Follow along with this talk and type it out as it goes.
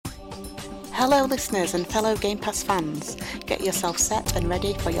Hello listeners and fellow Game Pass fans, get yourself set and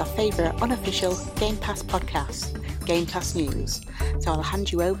ready for your favourite unofficial Game Pass podcast, Game Pass News. So I'll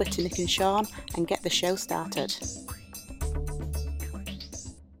hand you over to Nick and Sean and get the show started.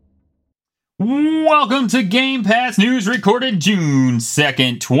 Welcome to Game Pass News, recorded June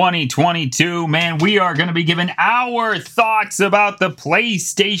 2nd, 2022. Man, we are going to be giving our thoughts about the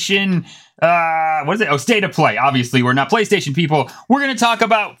PlayStation, State of Play. Obviously, we're not PlayStation people. We're going to talk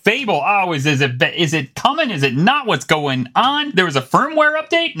about Fable. Oh, is it coming? Is it not? What's going on? There was a firmware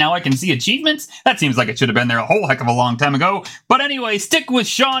update. Now I can see achievements. That seems like it should have been there a whole heck of a long time ago. But anyway, stick with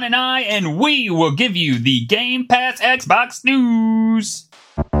Sean and I, and we will give you the Game Pass Xbox News.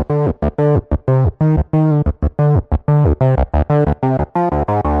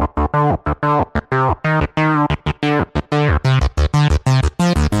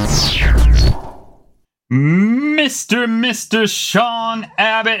 Mr. Sean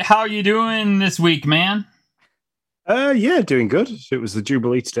Abbott, how you doing this week, man? Yeah, doing good. It was the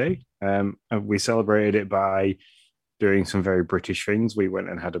Jubilee today. And we celebrated it by doing some very British things. We went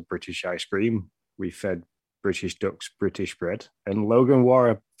and had a British ice cream. We fed British ducks British bread, and Logan wore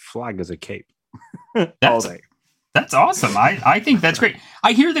a flag as a cape all day. That's awesome. I think that's great.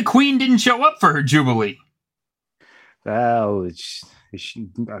 I hear the Queen didn't show up for her Jubilee. Well, I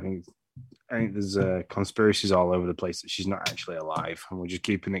think there's conspiracies all over the place that she's not actually alive, and we're just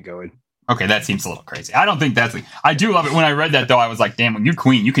keeping it going. Okay, that seems a little crazy. I don't think that's... I do love it. When I read that, though, I was like, damn, when you're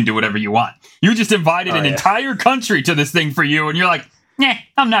Queen, you can do whatever you want. You just invited an entire country to this thing for you, and you're like, nah,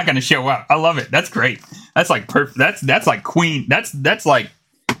 I'm not going to show up. I love it. That's great. That's like perfect. That's like Queen. That's like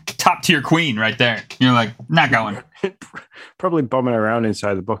top tier Queen right there. You're like, not going. Probably bombing around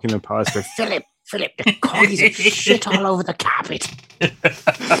inside the Buckingham Palace for Philip, the corgis of shit all over the carpet.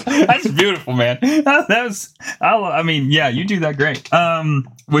 That's beautiful, man. You do that great.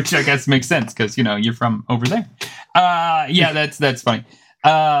 Which I guess makes sense because you're from over there. That's funny.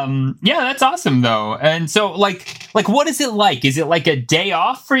 That's awesome though. And so like what is it like? Is it like a day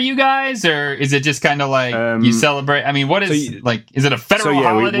off for you guys, or is it just kind of like you celebrate? I mean, what is is it a federal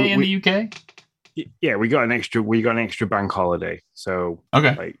holiday in the UK? Yeah, we got an extra bank holiday. So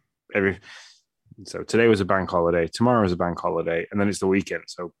okay. So today was a bank holiday, tomorrow is a bank holiday, and then it's the weekend.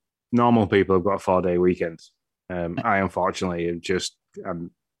 So normal people have got a 4-day weekend. I unfortunately I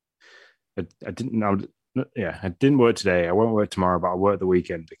didn't work today. I won't work tomorrow, but I'll work the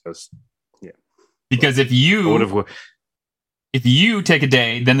weekend because if you take a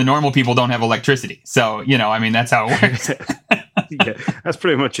day, then the normal people don't have electricity. So that's how it works. Yeah, that's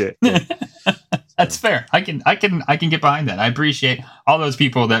pretty much it. Yeah. That's fair. I can get behind that. I appreciate all those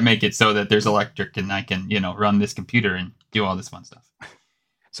people that make it so that there's electric and I can, run this computer and do all this fun stuff.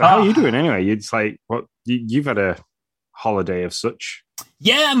 So how are you doing anyway? It's like, you've had a holiday of such.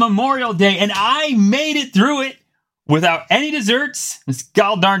 Yeah, Memorial Day, and I made it through it without any desserts. This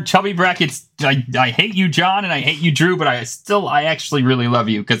darn chubby brackets. I hate you, John, and I hate you, Drew, but I actually really love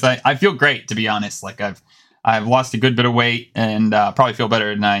you because I feel great, to be honest. Like I've lost a good bit of weight and probably feel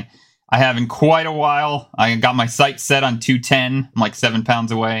better than I have in quite a while. I got my sights set on 210. I'm like 7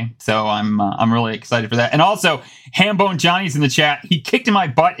 pounds away. So I'm really excited for that. And also, Hambone Johnny's in the chat. He kicked in my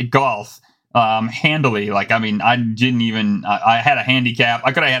butt at golf handily. I had a handicap.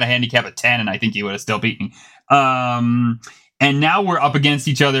 I could have had a handicap at 10 and I think he would have still beat me. And now we're up against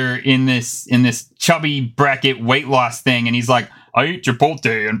each other in this chubby bracket weight loss thing. And he's like, I ate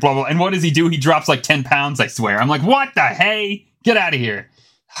Chipotle and blah, blah. And what does he do? He drops like 10 pounds, I swear. I'm like, what the hey? Get out of here.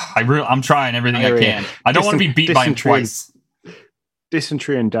 I'm trying everything I can. I don't want to be beat by him twice.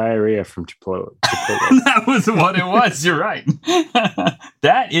 Dysentery and diarrhea from Chipotle. That was what it was. You're right.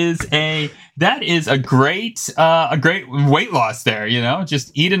 That is a great weight loss there.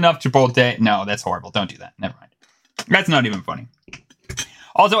 Just eat enough Chipotle. No, that's horrible. Don't do that. Never mind. That's not even funny.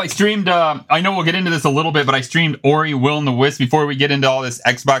 Also, I streamed. I know we'll get into this a little bit, but I streamed Ori Will and the Wisp. Before we get into all this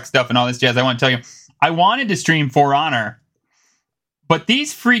Xbox stuff and all this jazz, I want to tell you, I wanted to stream For Honor. But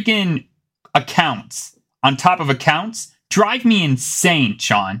these freaking accounts on top of accounts drive me insane,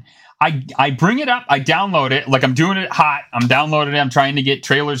 Sean. I bring it up, I download it, like I'm doing it hot. I'm downloading it. I'm trying to get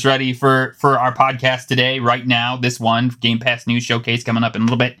trailers ready for our podcast today, right now. This one, Game Pass News Showcase coming up in a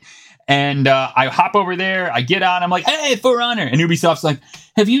little bit. And I hop over there, I get on, I'm like, hey, For Honor. And Ubisoft's like,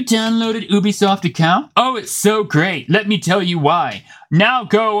 have you downloaded Ubisoft account? Oh, it's so great. Let me tell you why. Now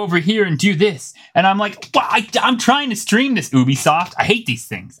go over here and do this. And I'm like, well, I'm trying to stream this, Ubisoft. I hate these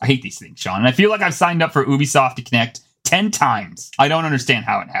things, Sean. And I feel like I've signed up for Ubisoft to Connect 10 times. I don't understand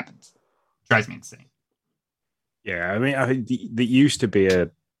how it happens. It drives me insane. Yeah, I mean, there used to be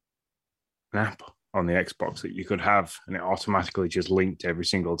an app on the Xbox that you could have, and it automatically just linked every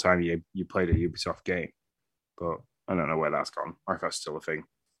single time you played a Ubisoft game. But I don't know where that's gone. Or if that's still a thing.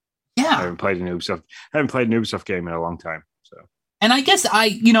 Yeah, I haven't played an Ubisoft game in a long time. So, and I guess on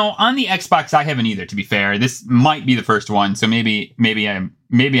the Xbox I haven't either. To be fair, this might be the first one, so maybe I'm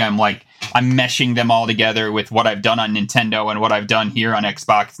meshing them all together with what I've done on Nintendo and what I've done here on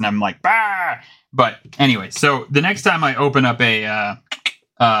Xbox, and I'm like, bah! But anyway, so the next time I open up an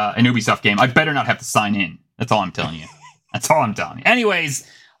Ubisoft game, I better not have to sign in. That's all I'm telling you. That's all I'm telling you. Anyways,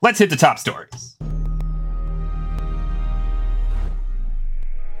 let's hit the top stories.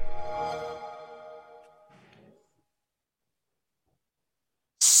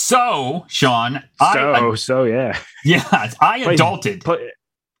 So, Sean, yeah. Yeah, I adulted.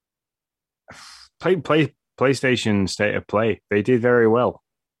 PlayStation State of Play. They did very well.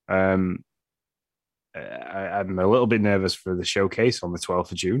 I'm a little bit nervous for the showcase on the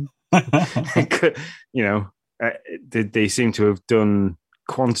 12th of June. They seem to have done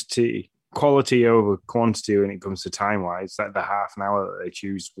quality over quantity when it comes to time wise. That the half an hour that they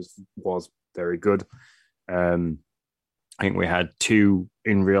choose was very good. I think we had 2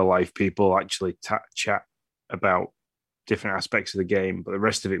 in real life people actually chat about different aspects of the game, but the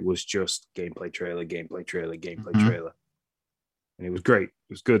rest of it was just gameplay trailer, trailer. And it was great. It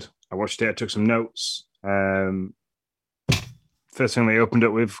was good. I watched it. I took some notes. First thing they opened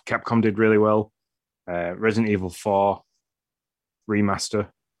up with, Capcom did really well. Resident Evil 4 remaster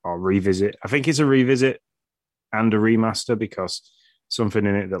or revisit. I think it's a revisit and a remaster because something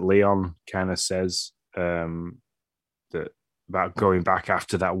in it that Leon kind of says that about going back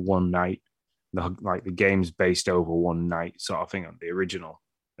after that one night, the game's based over one night sort of thing on the original.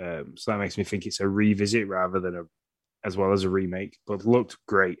 So that makes me think it's a revisit rather than as well as a remake, but looked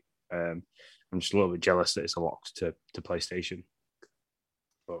great. I'm just a little bit jealous that it's locked to PlayStation.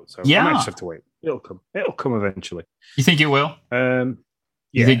 So I might just have to wait. It'll come eventually. You think it will?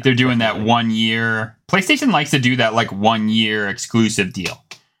 You think they're doing that 1 year? PlayStation likes to do that 1 year exclusive deal,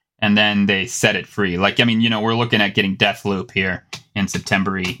 and then they set it free. We're looking at getting Deathloop here in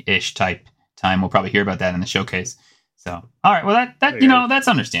September-ish type time. We'll probably hear about that in the showcase. So, all right. Well, that's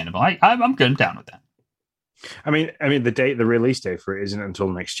understandable. I'm good. I'm down with that. I mean, the release date for it isn't until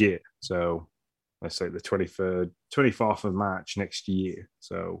next year. So let's say the 24th of March next year.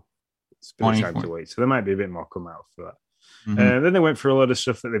 So it's a bit of time to wait. So there might be a bit more come out for that. Mm-hmm. Then they went through a lot of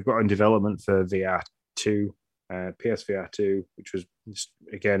stuff that they've got in development for VR 2, PSVR 2, which was,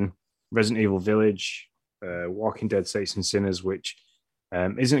 again, Resident Evil Village, Walking Dead Saints and Sinners, which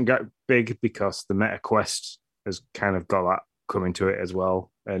isn't big because the Meta Quest has kind of got that coming to it as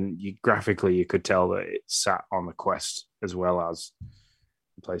well. And graphically, you could tell that it sat on the Quest as well as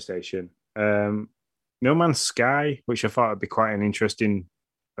the PlayStation. No Man's Sky, which I thought would be quite an interesting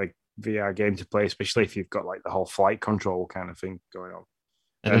VR game to play, especially if you've got the whole flight control kind of thing going on.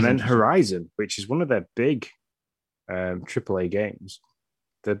 And then Horizon, which is one of their big AAA games.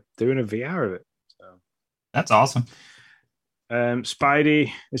 They're doing a VR of it. So that's awesome.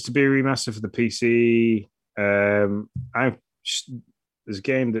 Spidey is to be remastered for the PC. There's a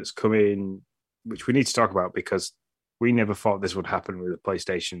game that's coming, which we need to talk about because we never thought this would happen with a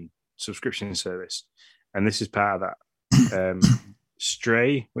PlayStation subscription service. And this is part of that.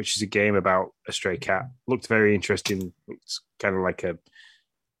 Stray, which is a game about a stray cat. Looked very interesting. It's kind of like a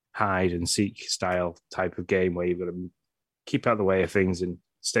hide and seek style type of game where you've got to keep out of the way of things and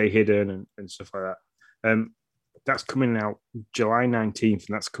stay hidden and stuff like that. That's coming out July 19th,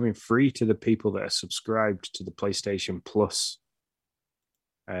 and that's coming free to the people that are subscribed to the PlayStation Plus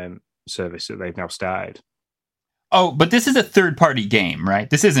service that they've now started. Oh, but this is a third-party game, right?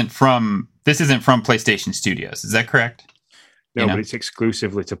 This isn't from PlayStation Studios. Is that correct? No, but it's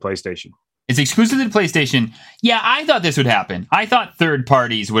exclusively to PlayStation. It's exclusive to PlayStation. Yeah, I thought this would happen. I thought third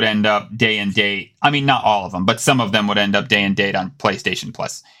parties would end up day and date. I mean, not all of them, but some of them would end up day and date on PlayStation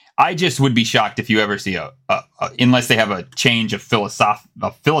Plus. I just would be shocked if you ever see unless they have a change of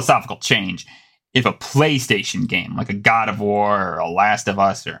philosophical change, if a PlayStation game like a God of War or a Last of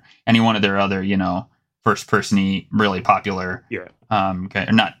Us or any one of their other, first-person-y, really popular,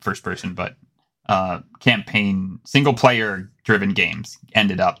 or not first-person, but campaign, single-player-driven games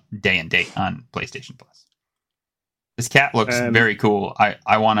ended up day and date on PlayStation Plus. This cat looks very cool.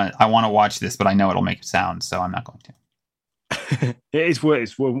 I wanna watch this, but I know it'll make sound, so I'm not going to. It's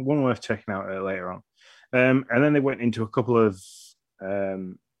one worth checking out later on. And then they went into a couple of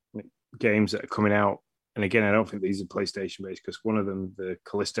games that are coming out. And again, I don't think these are PlayStation based because one of them, the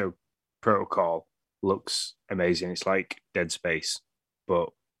Callisto Protocol, looks amazing. It's like Dead Space, but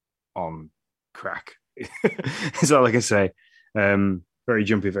on crack. That's all I can say. very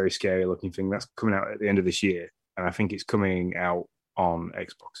jumpy, very scary looking thing. That's coming out at the end of this year, and I think it's coming out on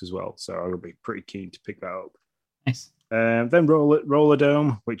Xbox as well. So I'll be pretty keen to pick that up. Nice. Then Roller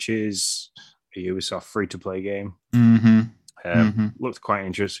Dome, which is a Ubisoft free-to-play game. Looked quite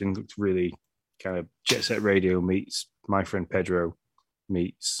interesting. Looked really kind of Jet Set Radio meets My Friend Pedro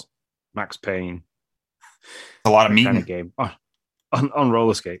meets Max Payne. A lot of meat kind of game on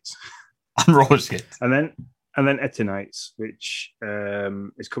roller skates. On roller skates. And then Eternights, which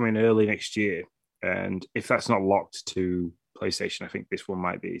is coming early next year. And if that's not locked to PlayStation, I think this one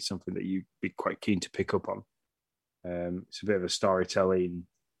might be something that you'd be quite keen to pick up on. It's a bit of a storytelling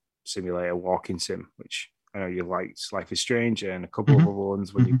simulator walking sim, which I know you liked. Life is Strange and a couple of other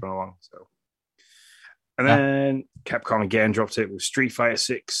ones when you've gone along. So, and then Capcom again dropped it with Street Fighter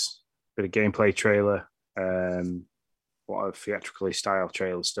 6, bit of gameplay trailer, a lot of theatrically styled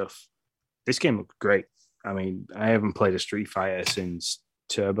trailer stuff. This game looked great. I mean, I haven't played a Street Fighter since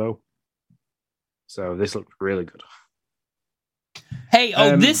Turbo, so this looked really good. Hey,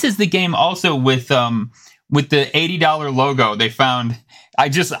 this is the game also with the $80 logo they found. I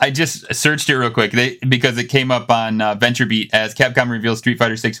just searched it real quick because it came up on VentureBeat as Capcom reveals Street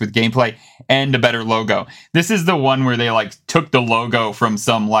Fighter 6 with gameplay and a better logo. This is the one where they like took the logo from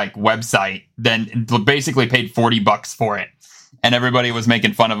some like website, then basically paid $40 for it, and everybody was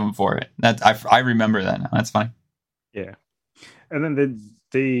making fun of them for it. I remember that now. That's funny. Yeah, and then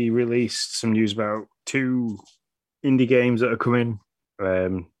they released some news about 2 indie games that are coming.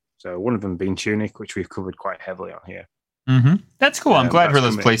 So one of them being Tunic, which we've covered quite heavily on here. That's cool. I'm glad for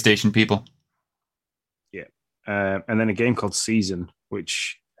those PlayStation people. Yeah. And then a game called Season,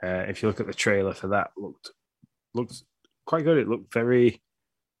 which if you look at the trailer for that, looked quite good. It looked very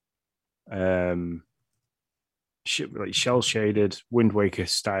like shell shaded Wind Waker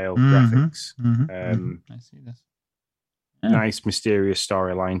style graphics. I see this. Yeah. Nice mysterious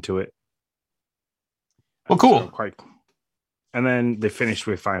storyline to it. Well, cool. And then they finished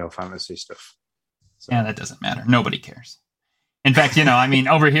with Final Fantasy stuff. So. Yeah, that doesn't matter. Nobody cares. In fact, I mean,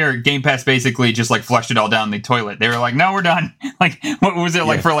 over here, Game Pass basically just like flushed it all down the toilet. They were like, "No, we're done." Like, what was it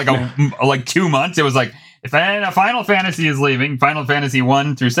like for like 2 months? It was like, if Final Fantasy is leaving, Final Fantasy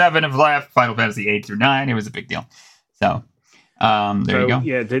 1 through 7 have left, Final Fantasy 8 through 9. It was a big deal. So, there you go.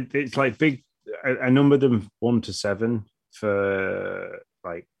 Yeah, it's like big. I numbered them 1 to 7 for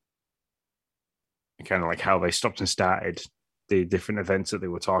like kind of like how they stopped and started the different events that they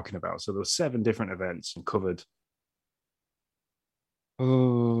were talking about. So there were 7 different events and covered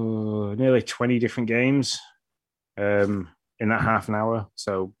nearly 20 different games in that half an hour.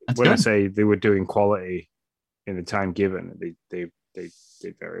 So That's when good. I say they were doing quality in the time given, they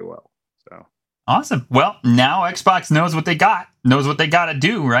did very well. So awesome. Well, now Xbox knows what they got to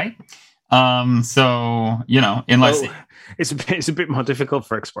do, right? So unless it's a bit more difficult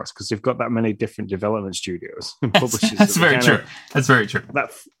for Xbox because they've got that many different development studios and publishers. That's very true. That's very true.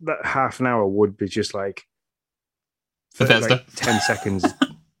 That half an hour would be just like Bethesda, like 10 seconds.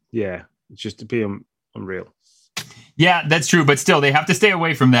 Yeah, it's just to be unreal. Yeah, that's true. But still, they have to stay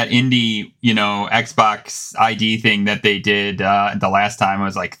away from that indie, Xbox ID thing that they did the last time. It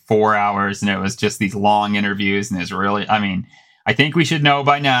was like 4 hours, and it was just these long interviews, and it's really, I mean. I think we should know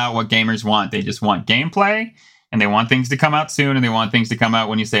by now what gamers want. They just want gameplay, and they want things to come out soon, and they want things to come out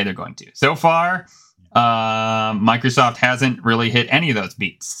when you say they're going to. So far, Microsoft hasn't really hit any of those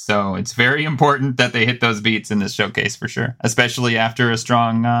beats. So it's very important that they hit those beats in this showcase for sure, especially after a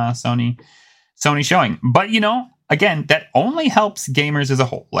strong Sony showing. But, again, that only helps gamers as a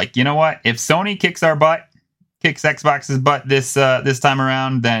whole. Like, you know what? If Sony kicks Xbox's butt this time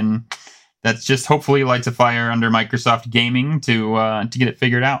around, then that's just hopefully lights a fire under Microsoft Gaming to get it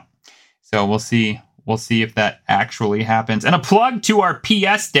figured out. So we'll see. We'll see if that actually happens. And a plug to our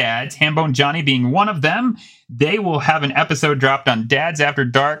PS dads, Hambone Johnny being one of them. They will have an episode dropped on Dads After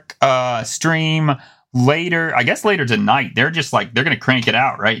Dark stream later. I guess later tonight. They're just like they're gonna crank it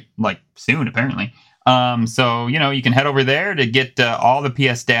out right like soon apparently. So you can head over there to get all the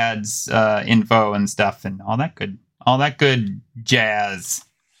PS dads info and stuff and all that good jazz.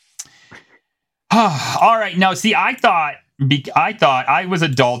 All right. Now, see, I thought I was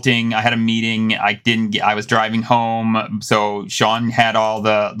adulting. I had a meeting. I was driving home. So Sean had all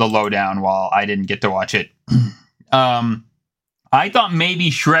the lowdown while I didn't get to watch it. I thought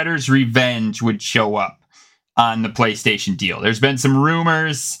maybe Shredder's Revenge would show up on the PlayStation deal. There's been some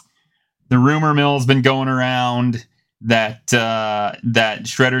rumors. The rumor mill's been going around that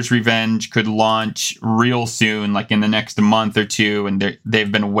Shredder's Revenge could launch real soon, like in the next month or two, and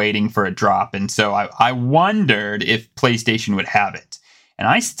they've been waiting for a drop. And so I wondered if PlayStation would have it. And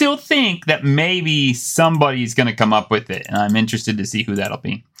I still think that maybe somebody's going to come up with it, and I'm interested to see who that'll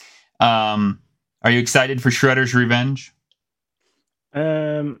be. Are you excited for Shredder's Revenge?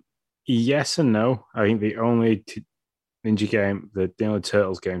 Yes and no. I think the only Ninja game, the only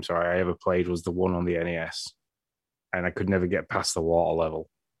Turtles game, I ever played was the one on the NES, and I could never get past the water level.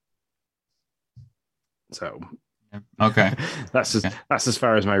 So, okay, that's as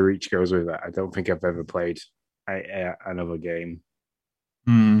far as my reach goes with that. I don't think I've ever played another game.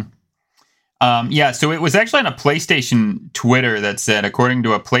 Yeah, so it was actually on a PlayStation Twitter that said, according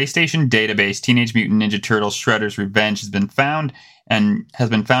to a PlayStation database, Teenage Mutant Ninja Turtles Shredder's Revenge has been found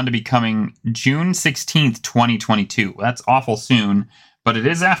to be coming June 16th, 2022. That's awful soon, but it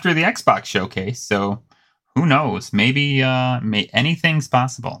is after the Xbox showcase, so who knows? Maybe anything's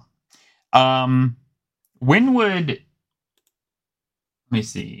possible. When would... Let me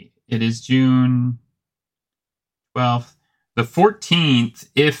see. It is June 12th. The 14th,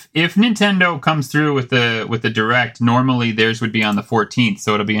 if Nintendo comes through with the Direct, normally theirs would be on the 14th,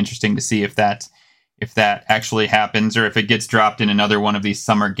 so it'll be interesting to see if that actually happens, or if it gets dropped in another one of these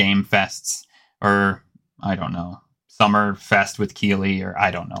summer game fests, or I don't know, Summer Fest with Keighley, or I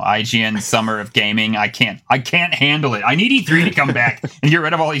don't know, IGN Summer of Gaming. I can't handle it. I need E3 to come back and get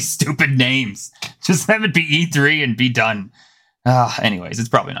rid of all these stupid names. Just have it be E3 and be done. Anyways, it's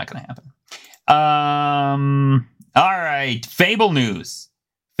probably not going to happen. All right, Fable news.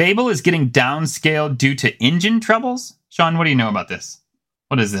 Fable is getting downscaled due to engine troubles. Sean, what do you know about this?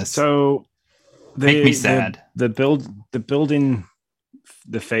 What is this? So, make me sad. The building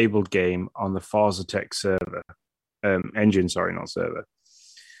the Fable game on the Forza Tech server, engine, not server,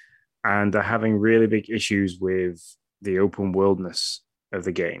 and they're having really big issues with the open worldness of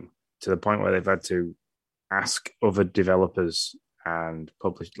the game, to the point where they've had to ask other developers and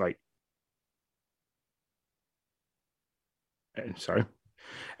publish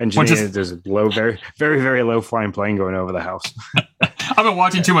engineers. There's a very, very, very low flying plane going over the house. I've been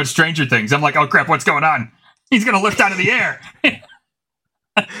watching too much Stranger Things. I'm like, oh crap, what's going on? He's gonna lift out of the air.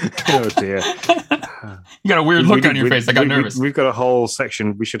 Oh dear! You got a weird look on your face. I got nervous. We've got a whole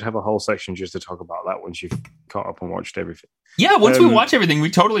section. We should have a whole section just to talk about that once you've caught up and watched everything. Yeah, once we watch everything, we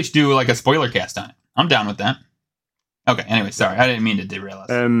totally should do like a spoiler cast on it. I'm down with that. Okay. Anyway, sorry, I didn't mean to derail us.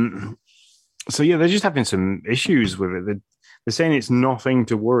 So yeah, they're just having some issues with it. They're saying it's nothing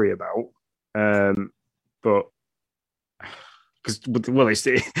to worry about, but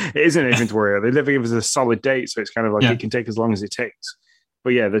it isn't anything to worry about. They never give us a solid date, so it's kind of like it can take as long as it takes.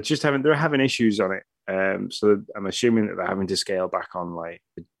 But yeah, they're having issues on it. So I'm assuming that they're having to scale back on like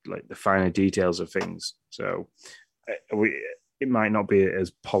the finer details of things. So it might not be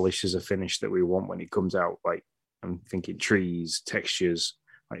as polished as a finish that we want when it comes out. Like I'm thinking trees, textures,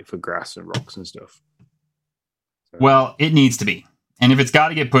 like for grass and rocks and stuff. Well, it needs to be. And if it's got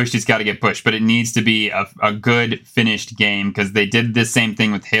to get pushed, it's got to get pushed. But it needs to be a good finished game, because they did this same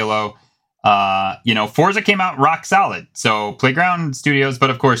thing with Halo. Forza came out rock solid. So Playground Studios, but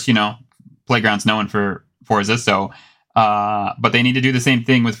of course, Playground's known for Forza. So, but they need to do the same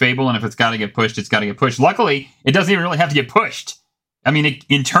thing with Fable. And if it's got to get pushed, it's got to get pushed. Luckily, it doesn't even really have to get pushed. I mean, it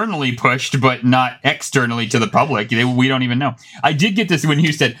internally pushed, but not externally to the public. We don't even know. I did get this when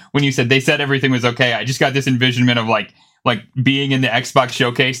you said they said everything was okay. I just got this envisionment of like being in the Xbox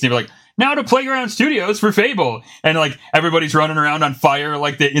showcase, and they were like, now to Playground Studios for Fable, and like everybody's running around on fire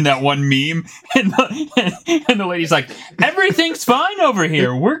like in that one meme, and the lady's like, everything's fine over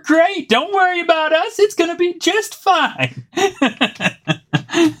here. We're great. Don't worry about us. It's gonna be just fine.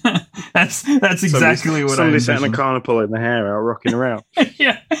 That's exactly what I somebody sat in the corner pulling the hair out, rocking around.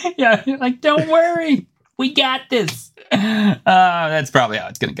 yeah. Like, don't worry, we got this. That's probably how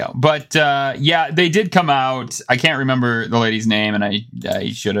it's gonna go. But they did come out. I can't remember the lady's name, and I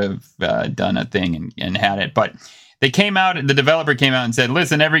should have done a thing and had it. But they came out. The developer came out and said,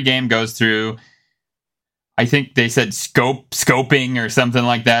 "Listen, every game goes through." I think they said scoping or something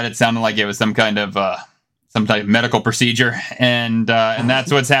like that. It sounded like it was some kind of medical procedure, and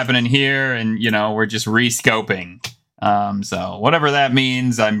that's what's happening here. And we're just rescoping. So whatever that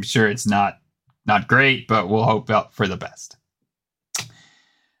means, I'm sure it's not great, but we'll hope out for the best.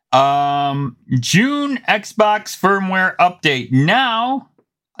 June Xbox firmware update. Now,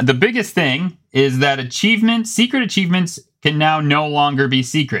 the biggest thing is that secret achievements can now no longer be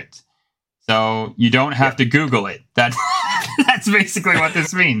secret. So you don't have to Google it. That's basically what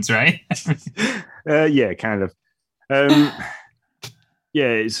this means, right? Yeah, kind of.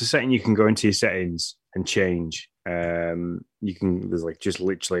 It's a setting you can go into your settings and change. There's like just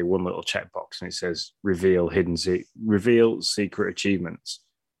literally one little checkbox, and it says reveal secret achievements.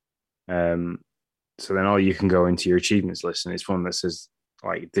 So then all you can go into your achievements list, and it's one that says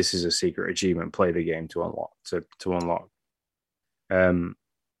like this is a secret achievement, play the game to unlock.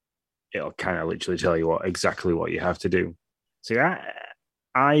 It'll kind of literally tell you exactly what you have to do. See,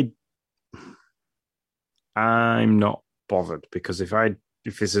 I'm not bothered, because if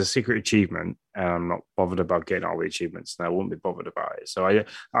it's a secret achievement and I'm not bothered about getting all the achievements, then I won't be bothered about it. So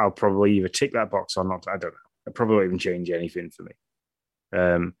I'll probably either tick that box or not. I don't know. It probably won't even change anything for me.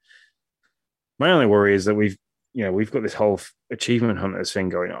 My only worry is that we've got this whole achievement hunters thing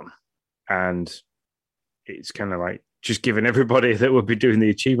going on, and it's kind of like just giving everybody that would be doing the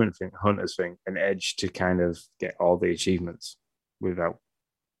achievement hunters thing an edge to kind of get all the achievements without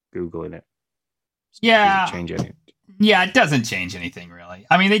Googling it. Yeah. Does it change anything? Yeah, it doesn't change anything really.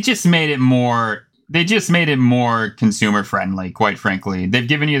 I mean, they just made it more consumer friendly, quite frankly. They've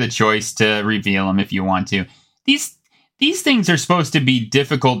given you the choice to reveal them if you want to. These things are supposed to be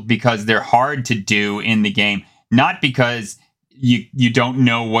difficult because they're hard to do in the game, not because you don't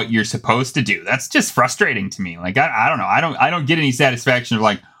know what you're supposed to do. That's just frustrating to me. Like, I don't know. I don't get any satisfaction of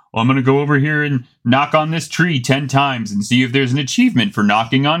like, well, I'm going to go over here and knock on this tree 10 times and see if there's an achievement for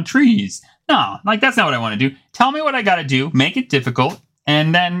knocking on trees. No, like, that's not what I want to do. Tell me what I got to do, make it difficult,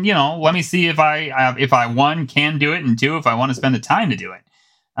 and then, let me see if I one, can do it, and two, if I want to spend the time to do it.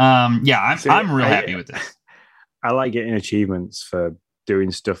 I'm real happy with this. I like getting achievements for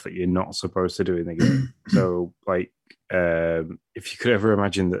doing stuff that you're not supposed to do in the game. So, like, if you could ever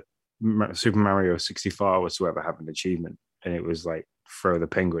imagine that Super Mario 64 was to ever have an achievement, and it was like throw the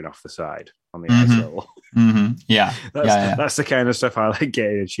penguin off the side on the ice level. Mm-hmm. Yeah. That's the kind of stuff I like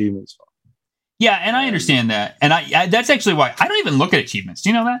getting achievements for. Yeah, and I understand that. And I that's actually why I don't even look at achievements. Do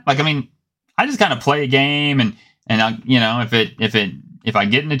you know that? Like, I mean, I just kind of play a game, and if I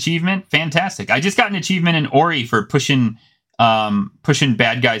get an achievement, fantastic. I just got an achievement in Ori for pushing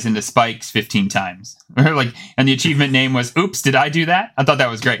bad guys into spikes 15 times. And the achievement name was, oops, did I do that? I thought that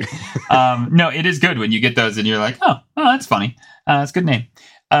was great. No, it is good when you get those and you're like, oh, that's funny. That's a good name.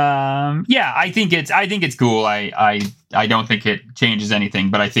 I think it's cool. I don't think it changes anything,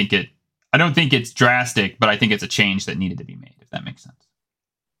 but I don't think it's drastic, but I think it's a change that needed to be made, if that makes sense.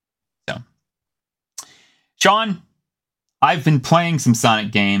 So, Sean, I've been playing some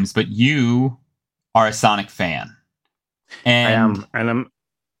Sonic games, but you are a Sonic fan. And I am, and I'm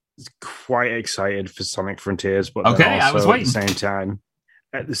quite excited for Sonic Frontiers, but okay, I was waiting.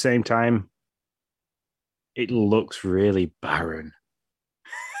 At the same time, it looks really barren.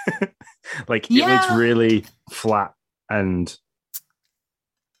 It looks really flat, and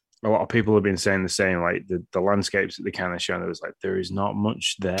a lot of people have been saying the same. Like the landscapes that they kind of shown, it was like there is not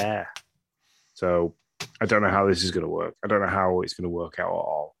much there. So I don't know how this is going to work. I don't know how it's going to work out at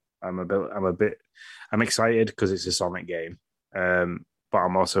all. I'm excited because it's a Sonic game, but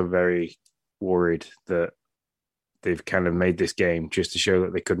I'm also very worried that they've kind of made this game just to show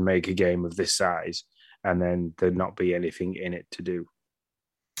that they could make a game of this size, and then there not be anything in it to do.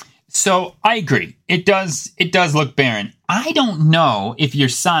 So I agree. It does look barren. I don't know if you're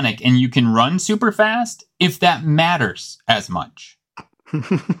Sonic and you can run super fast, if that matters as much.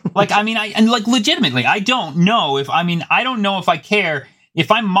 Legitimately, I don't know if I care. If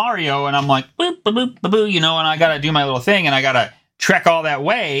I'm Mario and I'm like, boop, boop, boop, boop, boop, and I got to do my little thing and I got to trek all that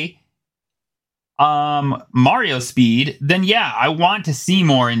way, Mario speed, then yeah, I want to see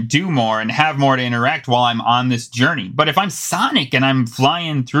more and do more and have more to interact while I'm on this journey. But if I'm Sonic and I'm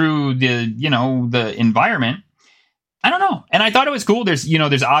flying through the environment, I don't know. And I thought it was cool. There's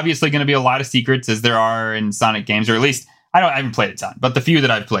obviously going to be a lot of secrets, as there are in Sonic games, or at least I haven't played a ton, but the few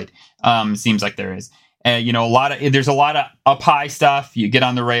that I've played, seems like there is. There's a lot of up high stuff. You get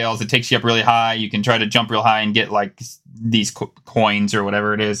on the rails, it takes you up really high. You can try to jump real high and get like these coins or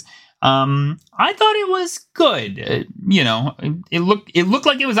whatever it is. I thought it was good. It looked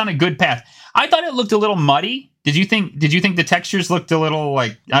like it was on a good path. I thought it looked a little muddy. Did you think the textures looked a little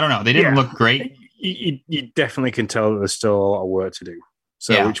like, I don't know, they didn't look great? You definitely can tell that there's still a lot of work to do.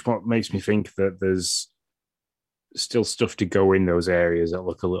 So which makes me think that there's still stuff to go in those areas that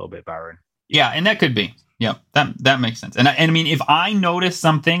look a little bit barren. Yeah, and that could be. Yeah, that makes sense. And I mean, if I notice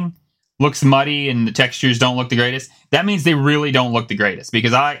something looks muddy and the textures don't look the greatest, that means they really don't look the greatest,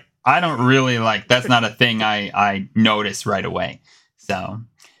 because I don't really that's not a thing I notice right away. So,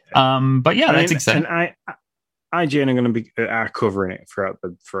 but yeah, that's exciting. And IGN are going to be covering it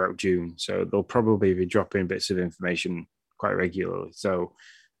throughout June, so they'll probably be dropping bits of information quite regularly. So,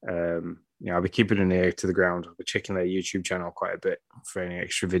 I'll be keeping an ear to the ground. I'll be checking their YouTube channel quite a bit for any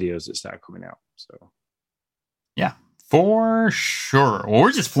extra videos that start coming out. So, yeah, for sure. Well,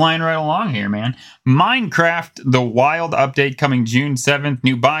 we're just flying right along here, man. Minecraft: The Wild update coming June 7th.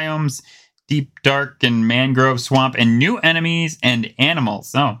 New biomes, deep, dark, and mangrove swamp, and new enemies and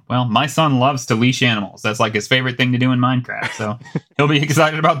animals. Oh, well, my son loves to leash animals. That's like his favorite thing to do in Minecraft. So he'll be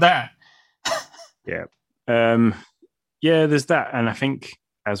excited about that. Yeah. Yeah, there's that. And I think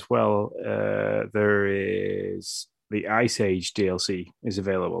as well, there is the Ice Age DLC is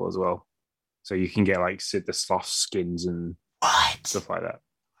available as well. So you can get like Sid the Sloth skins and stuff like that.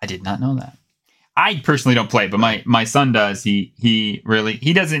 I did not know that. I personally don't play, but my son does. He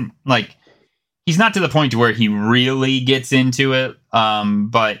doesn't like. He's not to the point to where he really gets into it.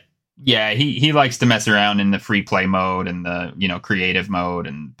 But yeah, he likes to mess around in the free play mode and the creative mode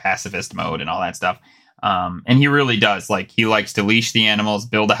and pacifist mode and all that stuff. And he really does. Like, he likes to leash the animals,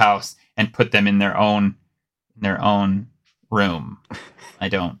 build a house, and put them in their own room. I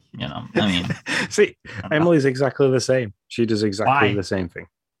don't, I mean. See, Emily's exactly the same. She does exactly the same thing.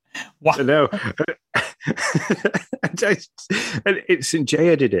 Why? No. It's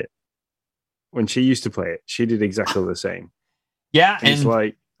Jaya did it. When she used to play it, she did exactly the same. Yeah. And it's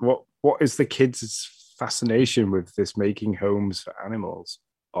like, what is the kids' fascination with this making homes for animals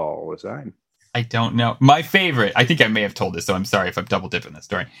all the time? I don't know. My favorite, I think I may have told this, so I'm sorry if I'm double dipping this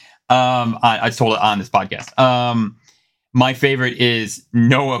story. I told it on this podcast. My favorite is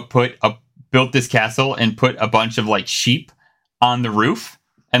Noah built this castle and put a bunch of like sheep on the roof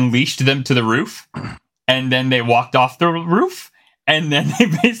and leashed them to the roof. And then they walked off the roof. And then they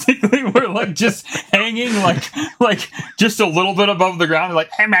basically were like just hanging like just a little bit above the ground, like,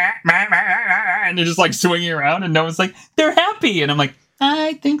 and they're just like swinging around, and Noah's like, they're happy. And I'm like,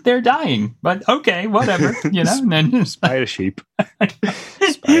 I think they're dying, but okay, whatever, And then spider sheep,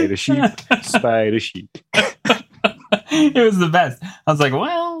 spider sheep, spider sheep. It was the best. I was like,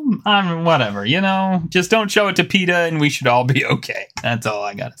 well, I'm whatever, just don't show it to PETA and we should all be okay. That's all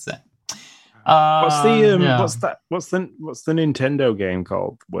I gotta say. What's the Nintendo game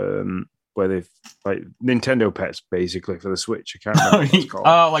called where they've like Nintendo Pets basically for the Switch? I can't remember what it's called.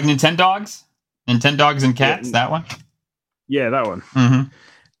 Oh, like Nintendogs and Cats, that one. Yeah, that one.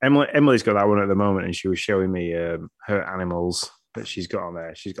 Mm-hmm. Emily's got that one at the moment, and she was showing me her animals that she's got on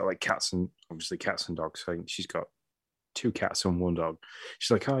there. She's got like cats and dogs. I think she's got 2 cats and 1 dog. She's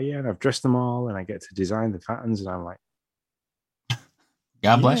like, oh yeah, and I've dressed them all, and I get to design the patterns, and I'm like,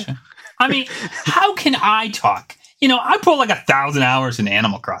 God bless you. I mean, how can I talk? I put like 1,000 hours in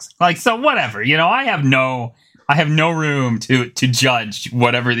Animal Crossing. Like, so whatever. I have no room to judge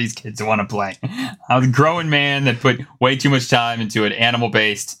whatever these kids want to play. I was a growing man that put way too much time into an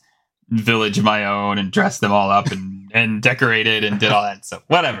animal-based village of my own and dressed them all up and decorated and did all that. So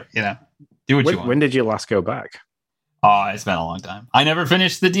whatever, do what you want. When did you last go back? Oh, it's been a long time. I never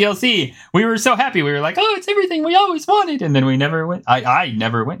finished the DLC. We were so happy. We were like, oh, it's everything we always wanted. And then we never went. I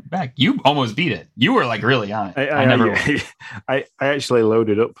never went back. You almost beat it. You were like really on it. I never went. I actually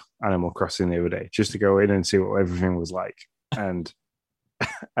loaded up Animal Crossing the other day just to go in and see what everything was like. And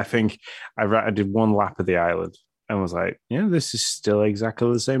I think I did 1 lap of the island and was like, yeah, this is still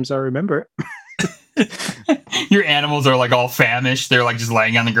exactly the same as I remember it. Your animals are like all famished. They're like just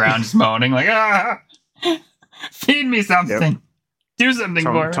laying on the ground, just moaning like, ah. Feed me something. Yep. Do something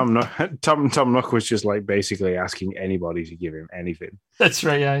for him. Tom Nook was just like basically asking anybody to give him anything. That's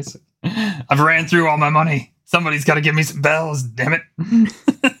right, guys. I've ran through all my money. Somebody's got to give me some bells. Damn it!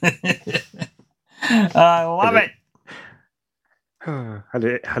 I love it.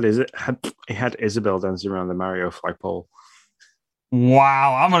 He had Isabel dancing around the Mario flagpole.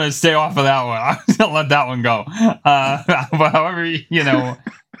 Wow, I'm gonna stay off of that one. I'm gonna let that one go. However,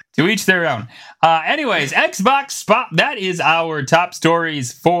 to each their own. Anyways, Xbox Spot. That is our top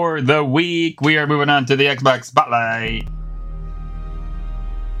stories for the week. We are moving on to the Xbox Spotlight.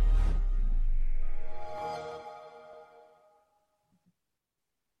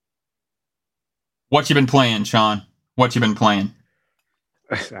 What you been playing, Sean? What you been playing?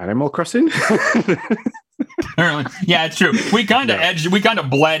 Animal Crossing. Yeah, it's true. We kind of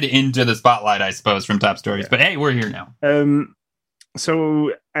bled into the spotlight, I suppose, from top stories. But hey, we're here now.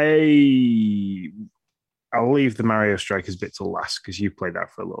 So I'll leave the Mario Strikers bit till last because you played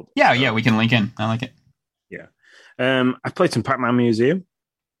that for a little bit. Yeah, we can link in. I like it. Yeah. I played some Pac-Man Museum.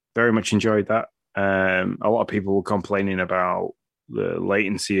 Very much enjoyed that. A lot of people were complaining about the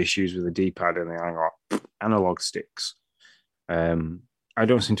latency issues with the D-pad and the analog sticks. I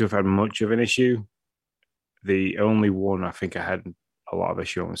don't seem to have had much of an issue. The only one I think I had a lot of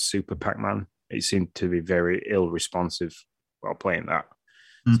issue on was Super Pac-Man. It seemed to be very ill-responsive while playing that.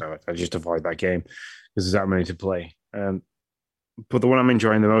 So I just avoid that game because there's that many to play. But the one I'm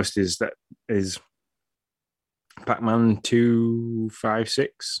enjoying the most is Pac-Man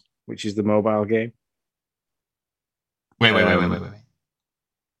 256, which is the mobile game. Wait.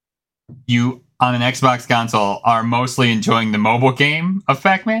 you on an Xbox console are mostly enjoying the mobile game of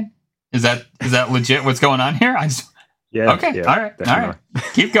Pac-Man. Is that legit? What's going on here? Yeah. Okay. Yeah, All right. definitely. All right.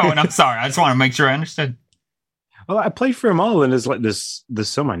 Keep going. I'm sorry. I just want to make sure I understood. Well, I played through them all, and there's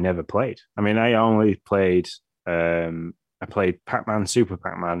some I never played. I mean, I only played I played Pac-Man, Super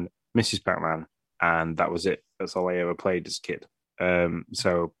Pac-Man, Mrs. Pac-Man, and that was it. That's all I ever played as a kid.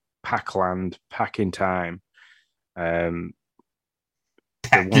 So Pac-Land, Pac in Time, Pac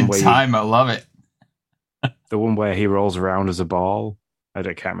in Time. I love it. The one where he rolls around as a ball. I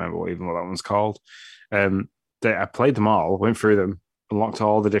can't remember what that one's called. I played them all, went through them, unlocked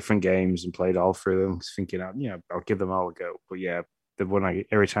all the different games, and played all through them. Thinking, I'll give them all a go. But yeah, the one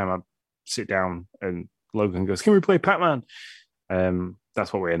every time I sit down and Logan goes, "Can we play Pac-Man?"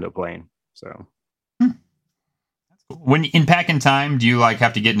 That's what we end up playing. So, when in Pac in Time, do you like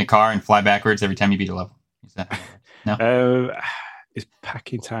have to get in a car and fly backwards every time you beat a level? Is that no? Is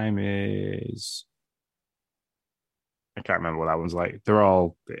Pac in Time is. I can't remember what that one's like.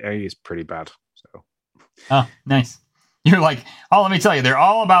 It's pretty bad. So, oh, nice. You're like, let me tell you, they're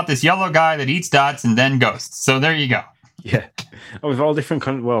all about this yellow guy that eats dots and then ghosts. So there you go. Yeah, with all different.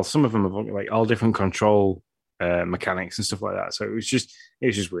 Some of them have like all different control mechanics and stuff like that. So it was just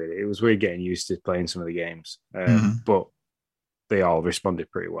weird. It was weird getting used to playing some of the games, but they all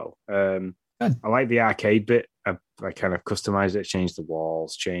responded pretty well. I like the arcade bit. I kind of customized it, changed the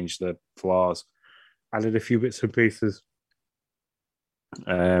walls, changed the floors, added a few bits and pieces.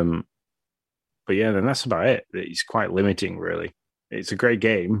 But yeah, then that's about it. It's quite limiting, really. It's a great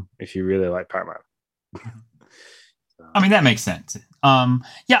game if you really like Pac-Man. I mean, that makes sense.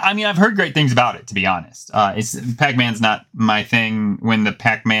 Yeah, I mean, I've heard great things about it, to be honest. Pac-Man's not my thing. When the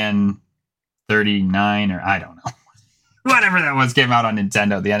Pac-Man 39, or I don't know, whatever that was, came out on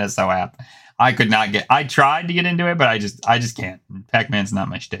Nintendo, the NSO app, I could not I tried to get into it, but I just can't. Pac-Man's not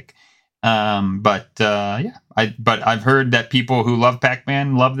my shtick. But I've heard that people who love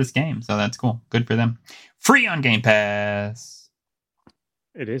Pac-Man love this game, so that's cool. Good for them. Free on Game Pass.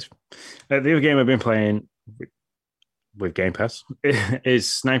 It is. The other game I've been playing with Game Pass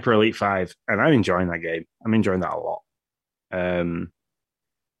is Sniper Elite 5, and I'm enjoying that game. I'm enjoying that a lot.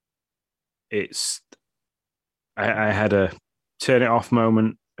 I had a turn it off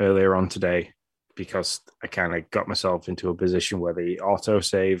moment earlier on today because I kind of got myself into a position where the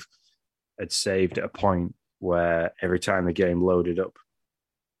autosave had saved at a point where every time the game loaded up,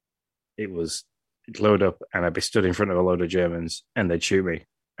 it'd load up and I'd be stood in front of a load of Germans and they'd shoot me.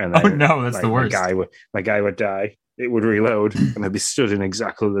 And then, that's the worst. My guy would die. It would reload and I'd be stood in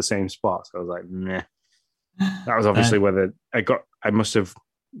exactly the same spot. So I was like, meh. That was obviously whether I must have,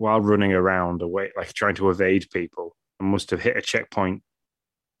 while running around away, like trying to evade people, I must have hit a checkpoint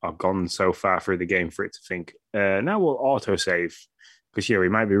or gone so far through the game for it to think, now we'll autosave. Because we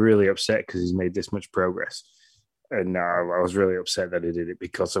might be really upset because he's made this much progress. And now I was really upset that he did it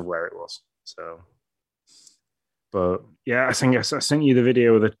because of where it was. So, but yeah, I think I sent you the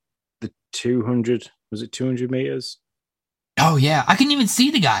video of the 200, was it 200 meters? Oh, yeah. I couldn't even see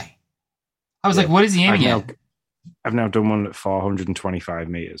the guy. I was like, what is he aiming at? I've now done one at 425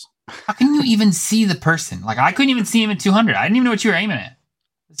 meters. How can you even see the person? Like, I couldn't even see him at 200. I didn't even know what you were aiming at.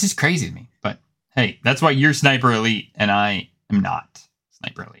 It's just crazy to me. But hey, that's why you're Sniper Elite and I am not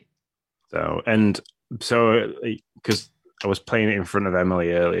Sniper Elite. So because I was playing it in front of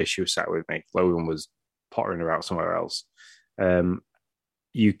Emily earlier, she was sat with me. Logan was pottering about somewhere else.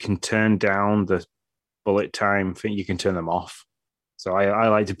 You can turn down the bullet time thing. You can turn them off. So I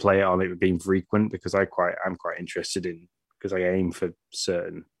like to play it on it being frequent because I'm quite interested in, because I aim for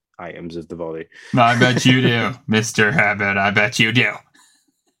certain items of the body. I bet you do, Mr. Habit. I bet you do.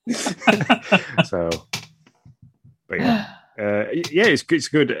 So, but yeah. It's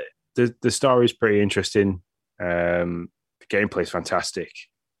good. The story is pretty interesting. The gameplay is fantastic.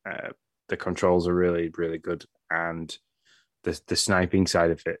 The controls are really, really good, and the sniping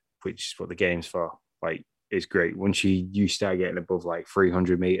side of it, which is what the game's for, like, is great. Once you start getting above like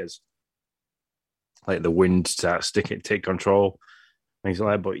 300 meters, like the wind starts take control, things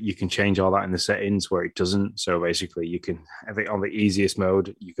like that. But you can change all that in the settings where it doesn't. So basically, you can have it on the easiest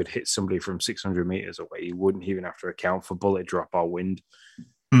mode. You could hit somebody from 600 meters away. You wouldn't even have to account for bullet drop or wind.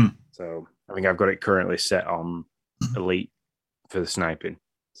 So I think I've got it currently set on Elite for the sniping.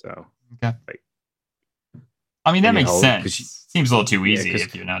 So okay. I mean, that makes sense. Seems a little too easy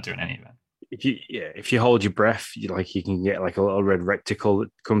if you're not doing any of it. If you hold your breath, you can get like a little red reticle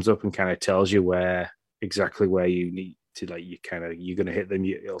that comes up and kind of tells you exactly where you need to, like, you're going to hit them.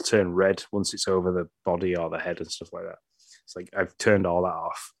 It'll turn red once it's over the body or the head and stuff like that. It's like I've turned all that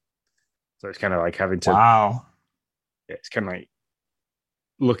off, so it's kind of like having to. Wow. Yeah, it's kind of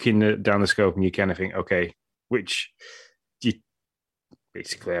looking down the scope, and you kind of think, okay, which you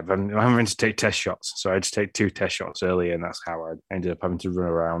basically I'm having to take test shots, so I just take 2 test shots early, and that's how I ended up having to run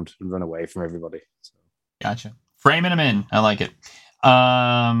around and run away from everybody. So. Gotcha. Framing them in, I like it.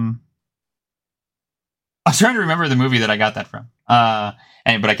 I was trying to remember the movie that I got that from, but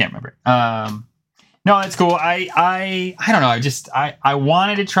I can't remember. No, that's cool. I don't know. I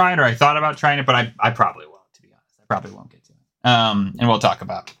wanted to try it, or I thought about trying it, but I probably won't. To be honest, I probably won't get to it. And we'll talk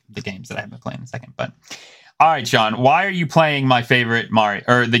about the games that I have been playing in a second. But all right, Sean, why are you playing my favorite Mario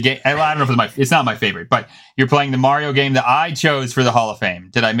or the game? I don't know if it's not my favorite, but you're playing the Mario game that I chose for the Hall of Fame.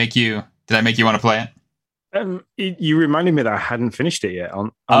 Did I make you want to play it? You reminded me that I hadn't finished it yet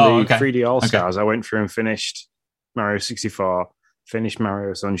on okay. 3D All Stars. Okay. I went through and finished Mario 64, finished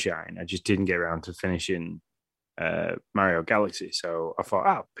Mario Sunshine. I just didn't get around to finishing Mario Galaxy, so I thought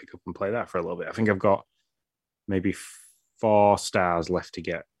I'll pick up and play that for a little bit. I think I've got maybe 4 stars left to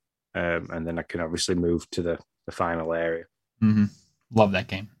get, and then I can obviously move to the final area. Mm-hmm. Love that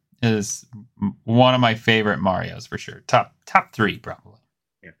game. It is one of my favorite Marios for sure. Top 3 probably.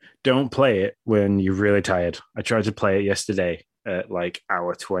 Yeah. Don't play it when you're really tired. I tried to play it yesterday at like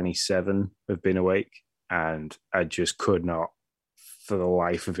hour 27 of being awake, and I just could not, for the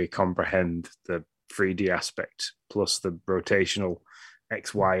life of it, comprehend the 3D aspect plus the rotational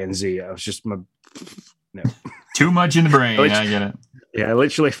X, Y, and Z. I was just no. Too much in the brain. I get it. Yeah, I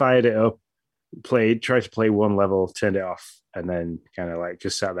literally fired it up, tried to play one level, turned it off, and then kind of like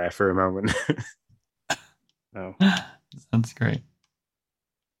just sat there for a moment. Oh. That's great.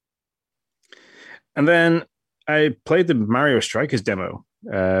 And then I played the Mario Strikers demo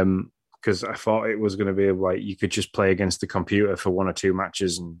because I thought it was going to be like you could just play against the computer for 1 or 2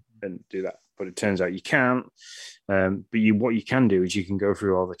 matches and do that. But it turns out you can't. But what you can do is you can go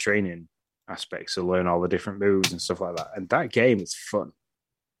through all the training aspects to learn all the different moves and stuff like that. And that game is fun.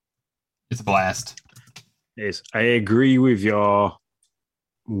 It's a blast. It is. I agree with your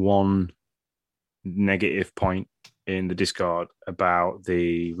one negative point in the Discord about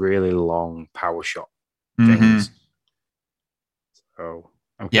the really long power shot things. So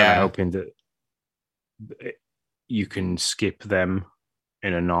I'm kind of hoping that you can skip them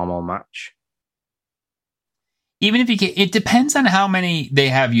in a normal match. Even if it depends on how many they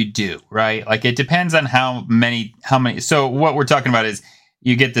have you do, right? Like it depends on how many. So what we're talking about is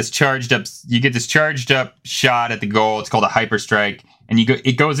you get this charged up shot at the goal. It's called a hyper strike. And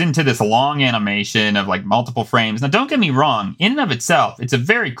it goes into this long animation of like multiple frames. Now, don't get me wrong. In and of itself, it's a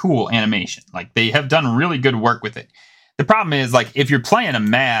very cool animation. Like they have done really good work with it. The problem is like if you're playing a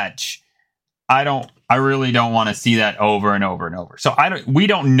match, I really don't want to see that over and over and over. So we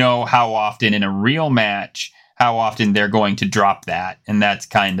don't know how often in a real match, how often they're going to drop that. And that's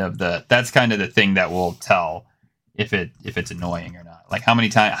kind of the thing that will tell if it's annoying or not. Like how many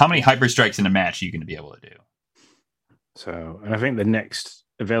hyper strikes in a match are you going to be able to do? So, and I think the next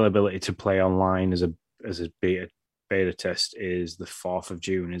availability to play online as a beta test is the 4th of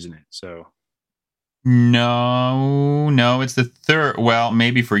June, isn't it? So, no, it's the 3rd. Well,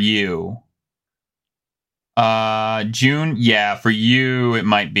 maybe for you, June. Yeah, for you it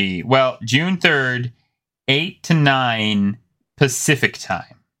might be. Well, June 3rd, 8 to 9 Pacific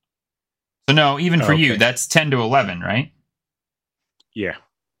time. So no, even for you, that's 10 to 11, right? Yeah.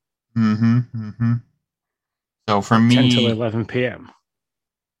 Mm-hmm. So for me, 10 to 11 p.m.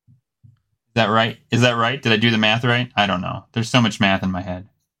 Is that right? Did I do the math right? I don't know. There's so much math in my head.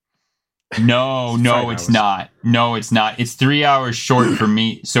 No, it's not. No, it's not. It's 3 hours short for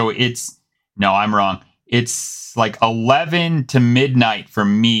me. So I'm wrong. It's like 11 to midnight for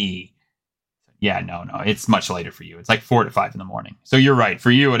me. Yeah, no. It's much later for you. It's like 4 to 5 in the morning. So you're right.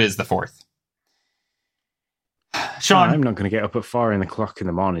 For you, it is the 4th. Sean, I'm not going to get up at 4 o'clock in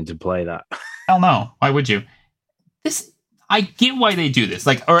the morning to play that. Hell no. Why would you? I get why they do this.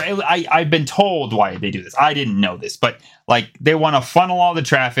 Like, or I've been told why they do this. I didn't know this, but like they want to funnel all the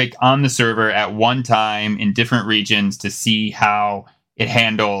traffic on the server at one time in different regions to see how it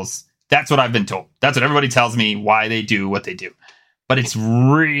handles. That's what I've been told. That's what everybody tells me why they do what they do. But it's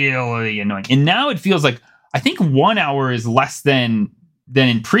really annoying. And now it feels like I think 1 hour is less than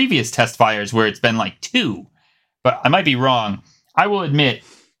in previous test fires where it's been like 2. But I might be wrong. I will admit,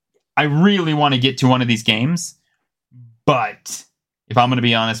 I really want to get to one of these games. But if I'm going to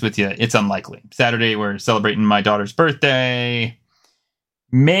be honest with you, it's unlikely. Saturday, we're celebrating my daughter's birthday.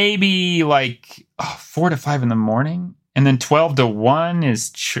 Maybe like 4 to 5 in the morning. And then 12 to 1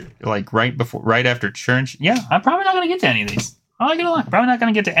 is like right after church. Yeah, I'm probably not going to get to any of these. I'm not going to lie. I'm probably not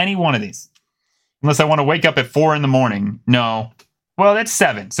going to get to any one of these. Unless I want to wake up at 4 in the morning. No. Well, that's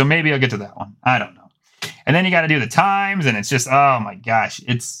 7. So maybe I'll get to that one. I don't know. And then you got to do the times, and it's just, oh my gosh.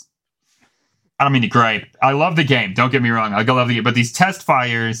 I don't mean to gripe. I love the game. Don't get me wrong. I love the game. But these test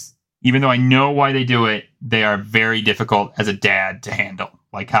fires, even though I know why they do it, they are very difficult as a dad to handle.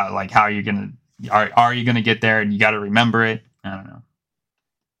 How are you going to, are you going to get there and you got to remember it? I don't know.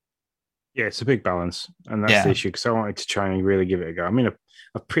 Yeah, it's a big balance. And that's the issue, because I wanted to try and really give it a go. I mean,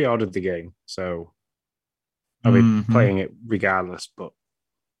 I've pre-ordered the game, so I'll be playing it regardless, but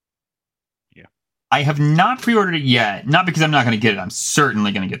yeah. I have not pre-ordered it yet, not because I'm not going to get it. I'm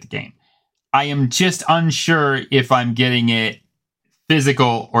certainly going to get the game. I am just unsure if I'm getting it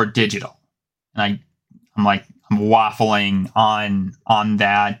physical or digital. And I'm waffling on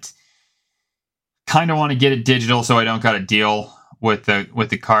that. Kind of want to get it digital so I don't got to deal with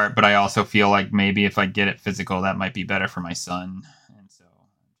the cart, but I also feel like maybe if I get it physical, that might be better for my son. And so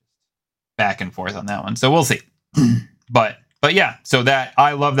back and forth on that one. So we'll see. But yeah, so that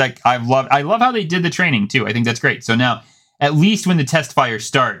I love I love how they did the training too. I think that's great. So now at least when the test fire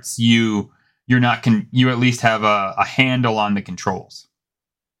starts, you at least have a handle on the controls.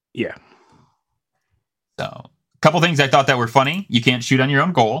 Yeah. So a couple things I thought that were funny. You can't shoot on your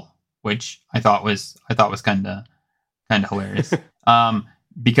own goal, which I thought was kind of hilarious.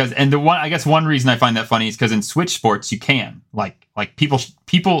 Because one reason I find that funny is because in Switch Sports you can like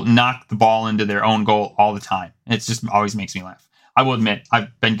people knock the ball into their own goal all the time. It just always makes me laugh. I will admit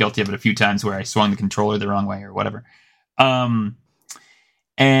I've been guilty of it a few times where I swung the controller the wrong way or whatever. There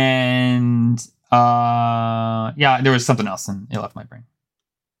was something else and it left my brain.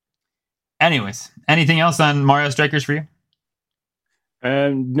 Anyways, anything else on Mario Strikers for you?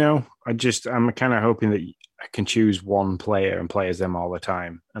 No, I'm kind of hoping that I can choose one player and play as them all the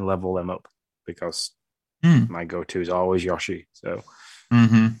time and level them up, because my go-to is always Yoshi. So,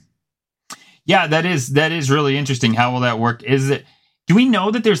 yeah, that is really interesting. How will that work? Do we know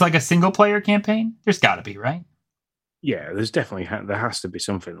that there's like a single player campaign? There's got to be, right? Yeah, there has to be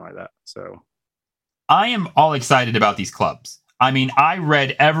something like that. So, I am all excited about these clubs. I mean, I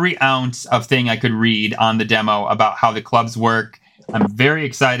read every ounce of thing I could read on the demo about how the clubs work. I'm very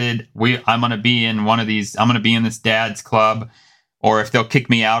excited. I'm going to be in one of these. I'm going to be in this dad's club, or if they'll kick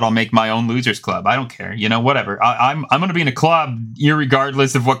me out, I'll make my own losers club. I don't care. Whatever. I'm going to be in a club,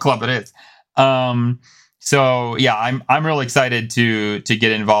 irregardless of what club it is. So yeah, I'm real excited to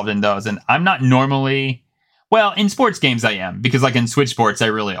get involved in those. And I'm not normally, well, in sports games I am, because like in Switch Sports, I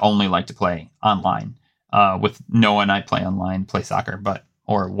really only like to play online. With no one I play online, play soccer,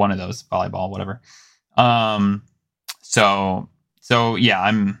 or one of those, volleyball, whatever. So yeah,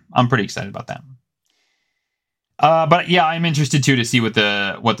 I'm pretty excited about that. But yeah, I'm interested too to see what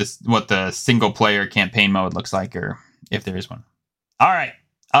the single player campaign mode looks like, or if there is one. All right,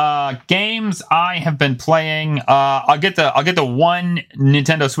 games I have been playing. I'll get the one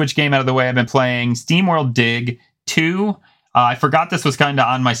Nintendo Switch game out of the way. I've been playing SteamWorld Dig 2. I forgot this was kind of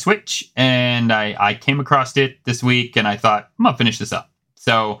on my Switch, and I came across it this week, and I thought, I'm going to finish this up.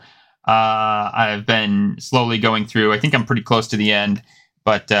 So I've been slowly going through. I think I'm pretty close to the end,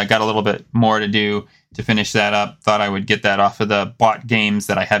 but got a little bit more to do to finish that up. Thought I would get that off of the bought games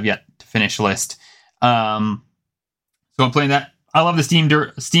that I have yet to finish list. So I'm playing that. I love the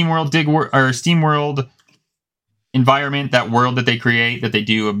SteamWorld Dig or SteamWorld environment, that world that they create, that they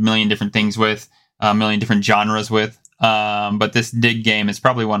do a million different things with, a million different genres with. But this Dig game is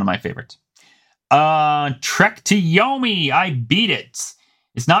probably one of my favorites. Trek to Yomi. I beat it.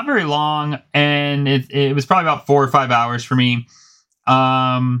 It's not very long, and it was probably about 4 or 5 hours for me.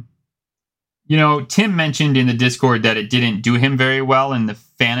 Tim mentioned in the Discord that it didn't do him very well in the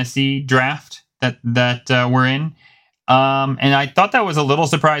fantasy draft that we're in. And I thought that was a little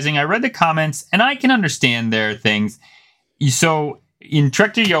surprising. I read the comments, and I can understand their things. So in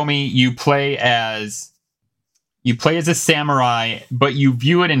Trek to Yomi, you play as a samurai, but you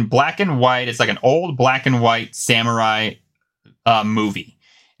view it in black and white. It's like an old black and white samurai movie.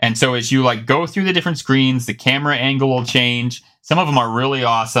 And so as you go through the different screens, the camera angle will change. Some of them are really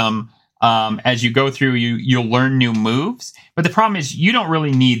awesome. As you go through, you'll learn new moves. But the problem is you don't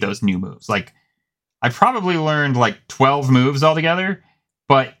really need those new moves. I probably learned 12 moves altogether.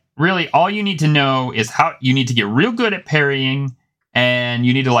 But really, all you need to know is how you need to get real good at parrying. And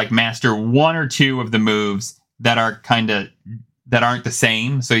you need to master one or two of the moves that aren't the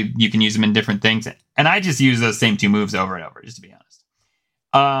same. So you can use them in different things. And I just use those same two moves over and over, just to be honest.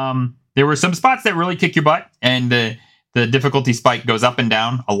 There were some spots that really kick your butt, and the difficulty spike goes up and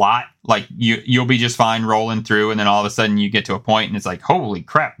down a lot. You'll be just fine rolling through, and then all of a sudden you get to a point and it's holy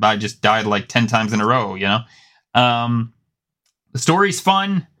crap, I just died 10 times in a row, The story's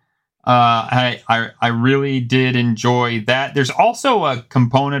fun. I really did enjoy that. There's also a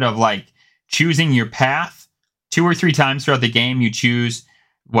component of choosing your path 2 or 3 times throughout the game. You choose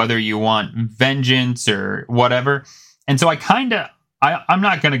whether you want vengeance or whatever. And so I'm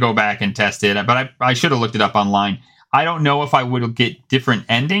not going to go back and test it, but I should have looked it up online. I don't know if I would get different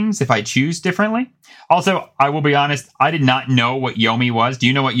endings if I choose differently. Also, I will be honest, I did not know what Yomi was. Do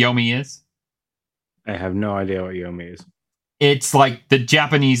you know what Yomi is? I have no idea what Yomi is. It's like the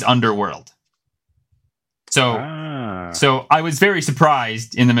Japanese underworld. So I was very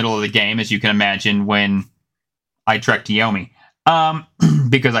surprised in the middle of the game, as you can imagine, when I trekked to Yomi.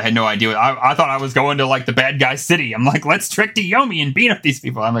 Because I had no idea. I thought I was going to like the bad guy city. I'm like, let's trek to Yomi and beat up these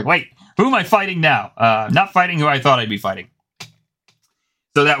people. I'm like, wait, who am I fighting now? Not fighting who I thought I'd be fighting.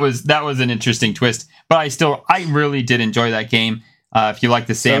 So that was an interesting twist. But I really did enjoy that game. If you like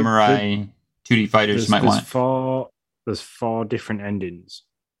the samurai 2D fighters, you might want it. There's 4 different endings.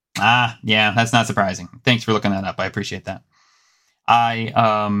 Yeah, that's not surprising. Thanks for looking that up. I appreciate that. I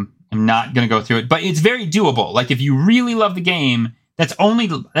am not going to go through it, but it's very doable. Like if you really love the game, that's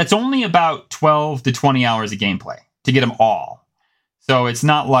only about 12 to 20 hours of gameplay to get them all. So it's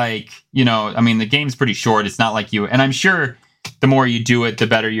not like, the game's pretty short. It's not like and I'm sure the more you do it, the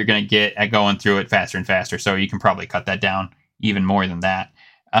better you're going to get at going through it faster and faster. So you can probably cut that down even more than that.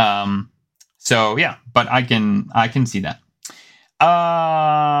 So yeah, but I can see that.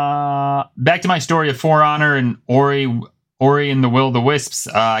 Back to my story of For Honor and Ori and the Will of the Wisps.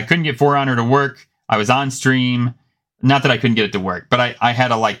 I couldn't get For Honor to work. I was on stream. Not that I couldn't get it to work, but I had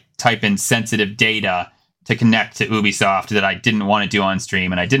to type in sensitive data to connect to Ubisoft that I didn't want to do on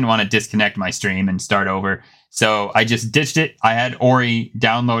stream, and I didn't want to disconnect my stream and start over. So I just ditched it. I had Ori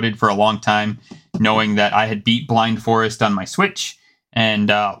downloaded for a long time, knowing that I had beat Blind Forest on my Switch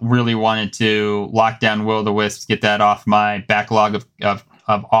and really wanted to lock down Will of the Wisps, get that off my backlog of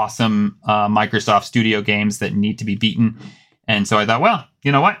awesome Microsoft Studio games that need to be beaten. And so I thought, well,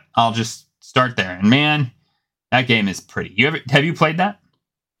 you know what? I'll just start there. And man, that game is pretty. Have you played that?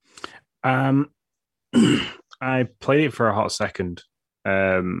 I played it for a hot second,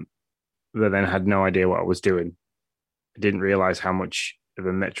 but then had no idea what I was doing. I didn't realize how much of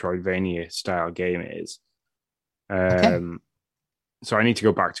a Metroidvania style game it is. Okay. So I need to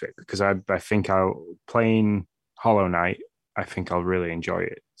go back to it because I think playing Hollow Knight, I think I'll really enjoy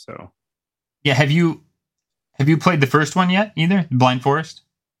it. So yeah, have you played the first one yet? Either Blind Forest?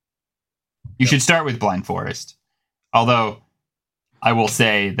 You should start with Blind Forest. Although I will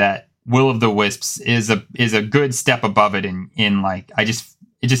say that Will of the Wisps is a good step above it in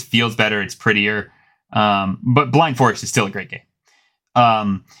it just feels better. It's prettier. But Blind Forest is still a great game.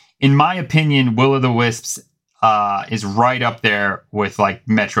 In my opinion, Will of the Wisps is right up there with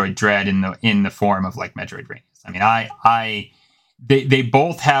Metroid Dread in the form of Metroidvanias. I mean, they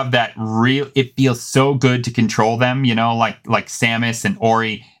both have that real. It feels so good to control them. Like Samus and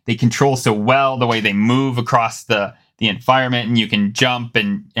Ori, they control so well the way they move across the environment, and you can jump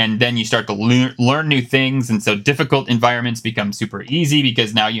and then you start to learn new things. And so difficult environments become super easy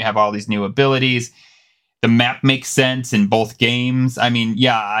because now you have all these new abilities. The map makes sense in both games. I mean,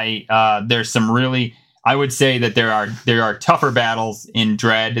 yeah, there's some really. I would say that there are tougher battles in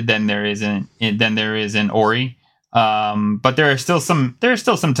Dread than there is in Ori, but there are still some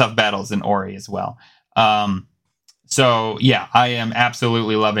tough battles in Ori as well. So yeah, I am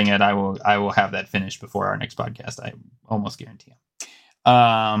absolutely loving it. I will have that finished before our next podcast. I almost guarantee you.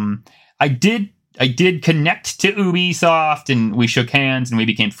 I did connect to Ubisoft, and we shook hands and we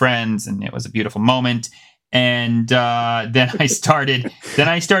became friends, and it was a beautiful moment. And then I started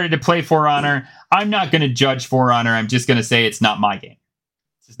to play For Honor. I'm not going to judge For Honor. I'm just going to say it's not my game.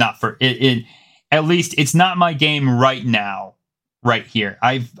 It's not for it. At least it's not my game right now, right here.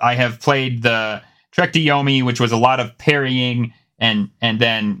 I have played the Trek to Yomi, which was a lot of parrying and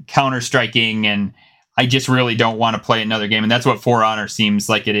then counter striking, and I just really don't want to play another game. And that's what For Honor seems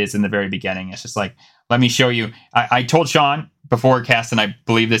like it is in the very beginning. It's just like, let me show you. I told Sean before cast, and I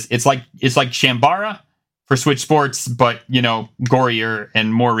believe this. It's like Shambara for Switch Sports, but gorier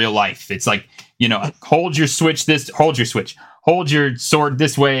and more real life. It's like, hold your sword this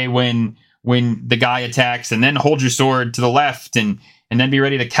way when the guy attacks, and then hold your sword to the left and then be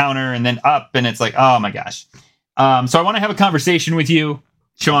ready to counter, and then up, and it's like, oh my gosh. So I want to have a conversation with you,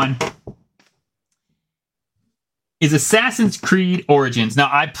 Sean. Is Assassin's Creed Origins, now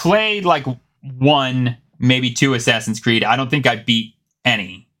I played 1, maybe 2 Assassin's Creed. I don't think I beat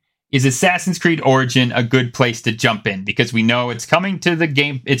any. Is Assassin's Creed Origin a good place to jump in? Because we know it's coming to the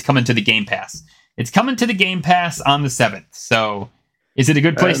Game Pass. It's coming to the Game Pass on the 7th. So is it a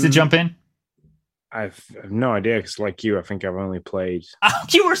good place to jump in? I have no idea, because like you, I think I've only played...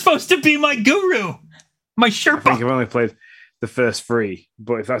 You were supposed to be my guru! My Sherpa! I think I've only played the first three,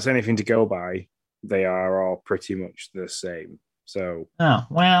 but if that's anything to go by, they are all pretty much the same. So, Oh,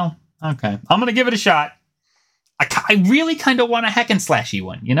 well, okay. I'm going to give it a shot. I really kind of want a hack and slashy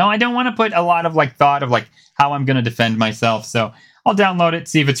one. You know, I don't want to put a lot of like thought of like how I'm going to defend myself. So I'll download it,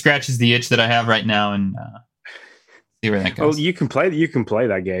 see if it scratches the itch that I have right now, and see where that goes. Oh, you can play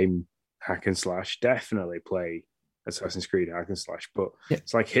that game hack and slash. Definitely play Assassin's Creed hack and slash, but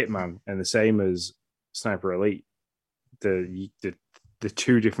it's like Hitman and the same as Sniper Elite. The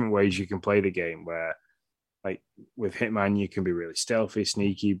two different ways you can play the game, where like with Hitman you can be really stealthy,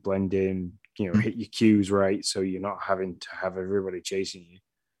 sneaky, blend in, hit your cues right so you're not having to have everybody chasing you,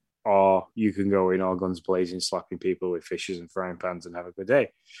 or you can go in all guns blazing, slapping people with fishes and frying pans and have a good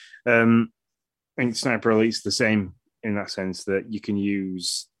day. I think Sniper Elite's the same in that sense, that you can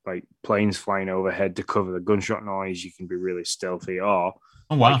use like planes flying overhead to cover the gunshot noise. You can be really stealthy, or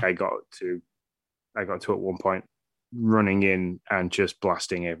like I got to at one point running in and just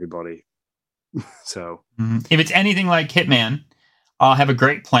blasting everybody. So if it's anything like Hitman, I'll have a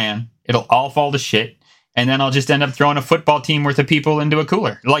great plan. It'll all fall to shit, and then I'll just end up throwing a football team worth of people into a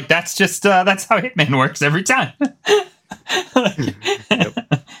cooler. Like that's just that's how Hitman works every time.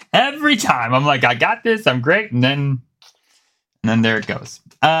 Every time I'm like, I got this, I'm great, and then there it goes.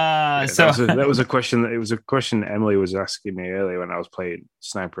 That was a question. It was a question Emily was asking me earlier when I was playing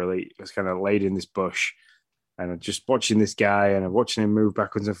Sniper Elite. I was kind of laid in this bush, and I'm just watching this guy, and I'm watching him move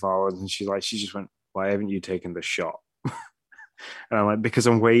backwards and forwards. And she just went, "Why haven't you taken the shot?" And I'm like, "Because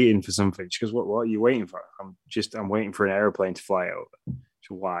I'm waiting for something." She goes, "What are you waiting for?" I'm waiting for an airplane to fly over.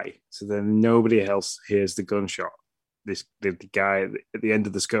 So why? So then nobody else hears the gunshot. The guy at the end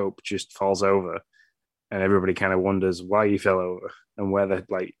of the scope just falls over, and everybody kind of wonders why he fell over and where the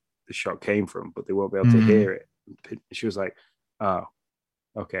shot came from, but they won't be able to hear it. She was like, "Oh,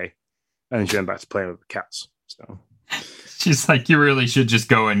 okay," and then she went back to playing with the cats. So she's like, "You really should just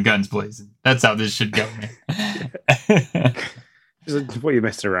go in guns blazing. That's how this should go, man." What are you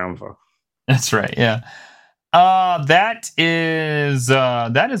messing around for? That's right. Yeah. That is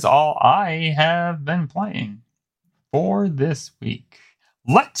all I have been playing for this week.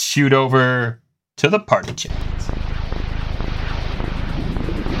 Let's shoot over to the party chat.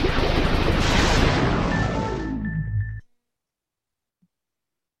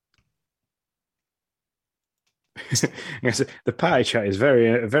 Yes, the party chat is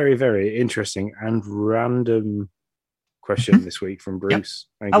very, very, very interesting and random question this week from Bruce.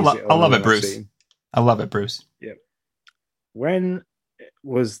 Yep. I love it, Bruce. I love it, Bruce. Yep. When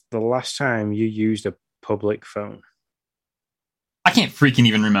was the last time you used a public phone? I can't freaking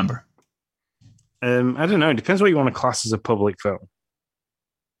even remember. I don't know. It depends what you want to class as a public phone.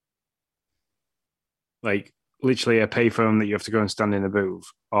 Like literally a payphone that you have to go and stand in a booth,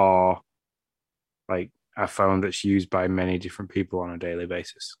 or like a phone that's used by many different people on a daily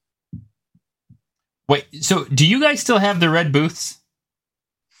basis. Wait, so do you guys still have the red booths?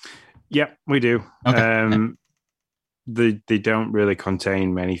 Yep, we do. Okay. They don't really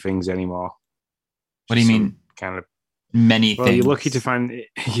contain many things anymore. What do you mean? Kind of many things. You're lucky to find.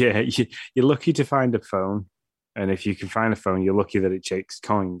 Yeah, you're lucky to find a phone, and if you can find a phone, you're lucky that it takes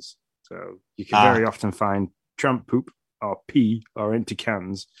coins. So you can very often find tramp poop or pee or empty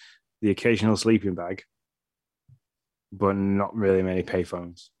cans, the occasional sleeping bag, but not really many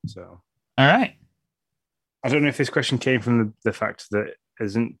payphones. So all right. I don't know if this question came from the fact that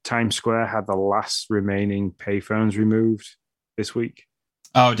hasn't Times Square had the last remaining payphones removed this week?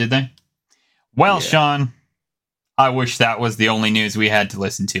 Oh, did they? Well, yeah. Sean, I wish that was the only news we had to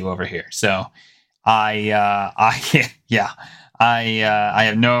listen to over here. So I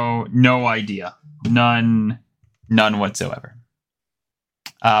have no idea. None whatsoever.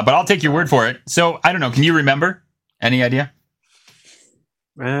 But I'll take your word for it. So I don't know. Can you remember? Any idea?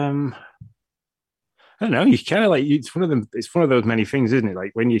 I don't know. You kind of like it's one of those many things, isn't it? Like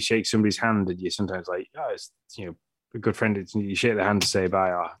when you shake somebody's hand, and you sometimes like, oh, it's a good friend. You shake their hand to say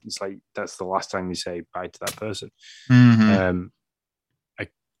bye. Oh, it's like that's the last time you say bye to that person. Mm-hmm. I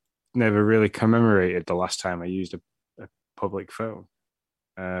never really commemorated the last time I used a public phone.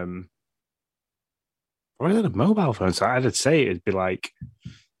 Or is it a mobile phone? So I'd say it'd be like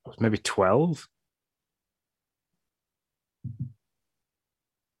maybe 12.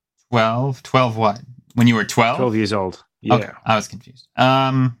 12 what? When you were 12? 12 years old. Yeah. Okay. I was confused.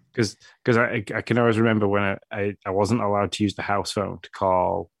 Because I can always remember when I wasn't allowed to use the house phone to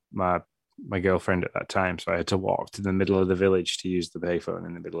call my girlfriend at that time. So I had to walk to the middle of the village to use the payphone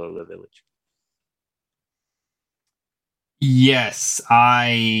in the middle of the village. Yes.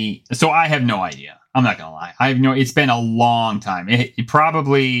 I have no idea. I'm not going to lie. It's been a long time. It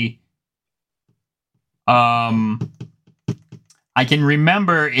probably, I can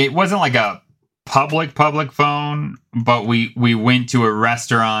remember it wasn't like a public phone, but we went to a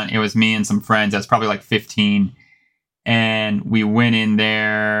restaurant. It was me and some friends. I was probably like 15, and we went in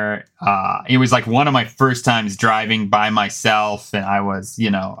there. It was like one of my first times driving by myself, and I was,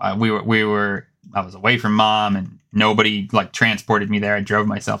 I was away from mom, and nobody like transported me there. I drove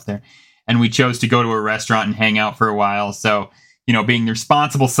myself there, and we chose to go to a restaurant and hang out for a while. So, being the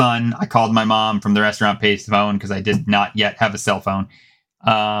responsible son, I called my mom from the restaurant pay's phone because I did not yet have a cell phone.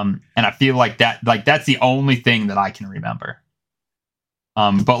 And I feel like that's the only thing that I can remember.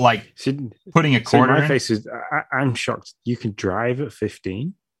 But like putting a quarter. My face is, I'm shocked. You can drive at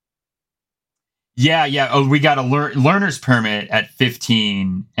 15. Yeah. Oh, we got a learner's permit at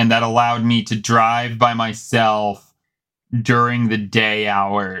 15, and that allowed me to drive by myself during the day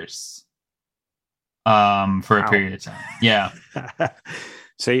hours. For a period of time. Yeah.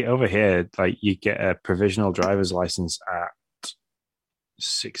 See, over here, like you get a provisional driver's license at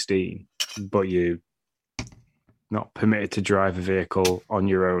 16, but you're not permitted to drive a vehicle on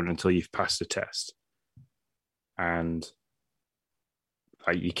your own until you've passed a test. And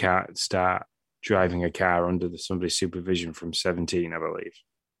like you can't start driving a car under somebody's supervision from 17, I believe.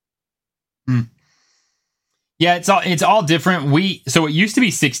 Yeah, it's all different. So it used to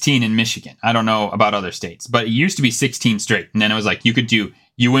be 16 in Michigan. I don't know about other states, but it used to be 16 straight. And then it was like you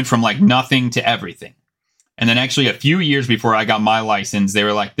went from like nothing to everything. And then actually a few years before I got my license, they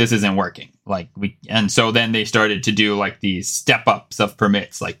were like, this isn't working. And so then they started to do like these step ups of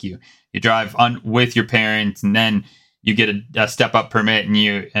permits. Like you drive with your parents, and then you get a step up permit,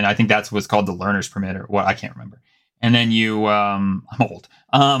 and I think that's what's called the learner's permit or what, I can't remember. And then I'm old.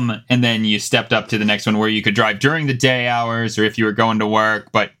 And then you stepped up to the next one where you could drive during the day hours, or if you were going to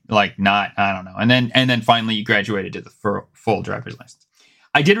work, but like not, I don't know. And then finally you graduated to the full driver's license.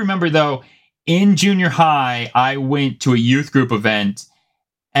 I did remember though, in junior high, I went to a youth group event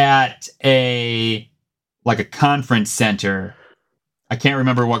at a conference center. I can't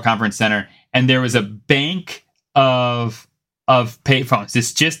remember what conference center. And there was a bank of payphones.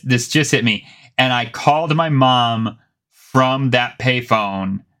 This just hit me. And I called my mom from that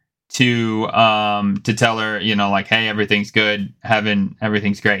payphone to tell her, hey, everything's good,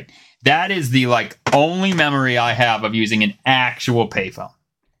 everything's great. That is the only memory I have of using an actual payphone.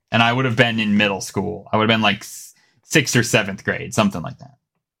 And I would have been in middle school. I would have been like 6th or 7th grade, something like that.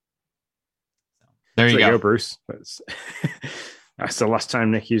 So, there you go, Bruce. That's the last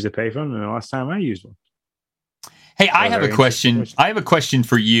time Nick used a payphone, and the last time I used one. Hey, I have a question. I have a question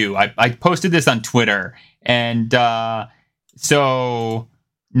for you. I posted this on Twitter, and so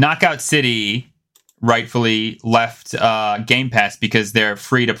Knockout City rightfully left Game Pass because they're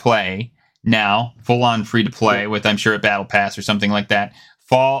free to play now, full on free to play with, I'm sure, a Battle Pass or something like that.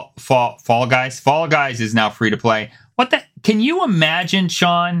 Fall Guys is now free to play. Can you imagine,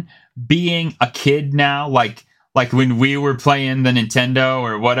 Sean, being a kid now, like when we were playing the Nintendo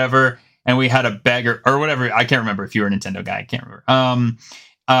or whatever? And we had a beg or whatever. I can't remember if you were a Nintendo guy. I can't remember.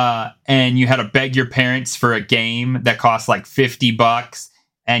 And you had to beg your parents for a game that cost like $50,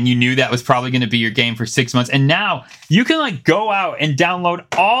 and you knew that was probably going to be your game for 6 months. And now you can go out and download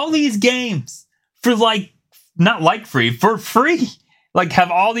all these games for for free.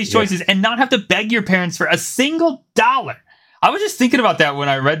 Have all these choices and not have to beg your parents for a single dollar. I was just thinking about that when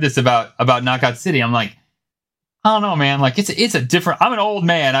I read this about Knockout City. I'm like, I don't know, man. It's a different. I'm an old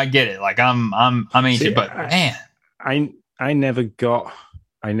man. I get it. I'm ancient, but man, I never got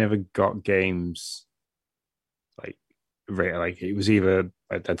games it was either,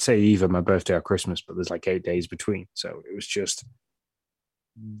 I'd say either my birthday or Christmas, but there's 8 days between, so it was just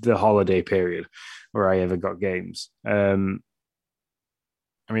the holiday period where I ever got games. We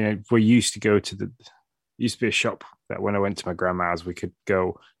used to go to used to be a shop that when I went to my grandma's, we could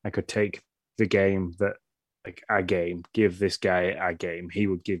go. I could take the game that. A game, give this guy a game, he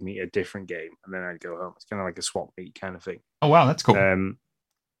would give me a different game, and then I'd go home. It's kind of like a swap meet kind of thing. Oh wow, that's cool.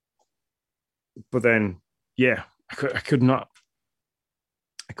 But then, yeah, I couldn't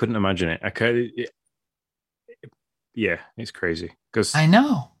imagine it. Yeah, it's crazy because I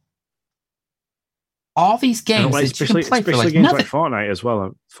know all these games, especially games nothing. like Fortnite as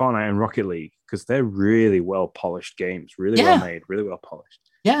well, Fortnite and Rocket League, because they're really well polished games, really well made, really well polished.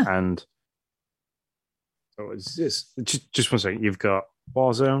 Yeah, and. So it's just one second. You've got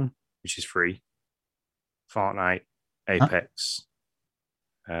Warzone, which is free. Fortnite, Apex.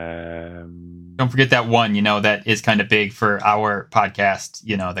 Don't forget that one. That is kind of big for our podcast.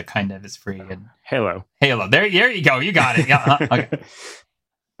 That kind of is free. And Halo. There you go. You got it. Yeah. Okay.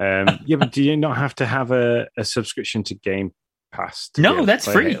 But do you not have to have a subscription to Game Pass? No, that's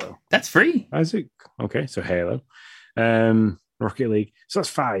free. Halo? That's free. Is it? Okay, so Halo. Rocket League. So that's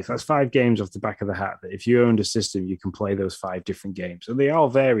 5. That's 5 games off the back of the hat that if you owned a system, you can play those 5 different games. And they all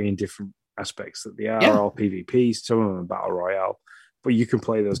vary in different aspects. That they are all PvP, some of them are Battle Royale, but you can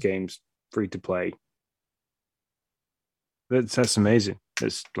play those games free to play. That's amazing.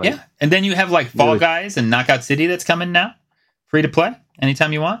 It's like, and then you have like Fall Guys and Knockout City that's coming now, free to play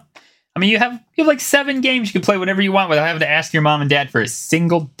anytime you want. I mean, you have like 7 games you can play whenever you want without having to ask your mom and dad for a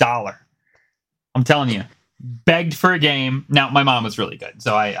single dollar. I'm telling you, begged for a game. Now my mom was really good,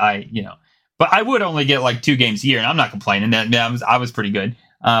 so I but I would only get like 2 games a year, and I'm not complaining. I was pretty good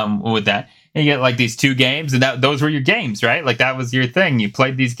with that. And you get like these 2 games, and those were your games, right? Like that was your thing. You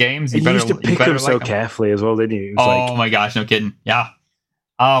played these games. You used to pick them so carefully as well, didn't you? My gosh, no kidding. Yeah.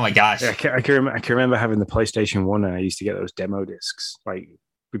 Oh my gosh. I can remember having the PlayStation 1, and I used to get those demo discs. Like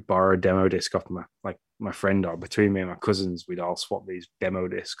we borrowed a demo disc off my friend, or between me and my cousins, we'd all swap these demo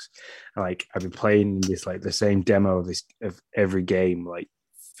discs. And like I've been playing this like the same demo of every game like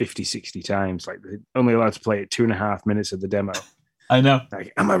 50, 60 times. Like they're only allowed to play it 2.5 minutes of the demo. I know.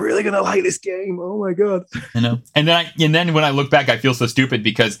 Like, am I really gonna like this game? Oh my god! I know. And then when I look back, I feel so stupid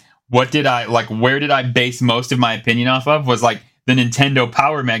because where did I base most of my opinion off of was like the Nintendo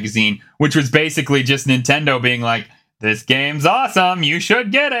Power magazine, which was basically just Nintendo being like, "This game's awesome, you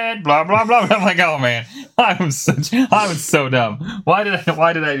should get it." Blah blah blah. I'm like, oh man, I was so dumb. Why did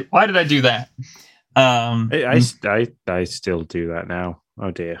I do that? I still do that now.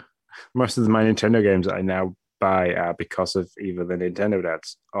 Oh dear. Most of my Nintendo games that I now buy are because of either the Nintendo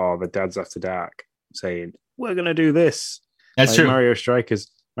dads or the dads after dark saying, we're going to do this. That's true. Mario Strikers,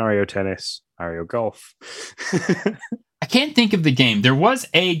 Mario Tennis, Mario Golf. I can't think of the game. There was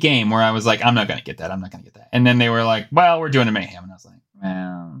a game where I was like, I'm not going to get that. And then they were like, well, we're doing a Mayhem. And I was like,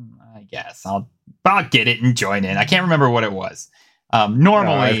 well, I guess I'll get it and join in. I can't remember what it was.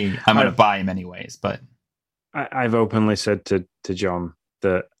 Normally, I'm going to buy them anyways, but I've openly said to John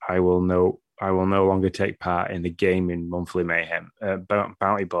that I will no longer take part in the gaming monthly Mayhem.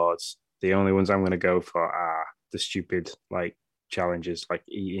 Bounty boards, the only ones I'm going to go for are the stupid like challenges, like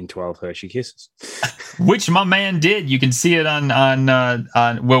eating 12 Hershey Kisses, which my man did. You can see it on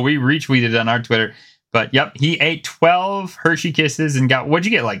we retweeted on our Twitter. But yep, he ate 12 Hershey Kisses and got, what'd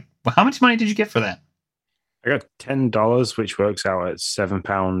you get? Like, how much money did you get for that? I got $10, which works out at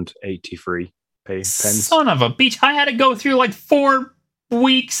 £7.83 pence. Son of a beach! I had to go through like 4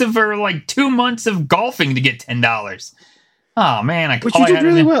 weeks of or like 2 months of golfing to get $10. Oh man, which you did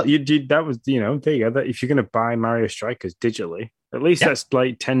really well. You did that was there you go. That if you're going to buy Mario Strikers digitally, at least that's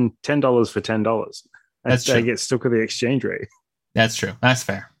like $10 for $10. That's true. I get stuck with the exchange rate. That's true. That's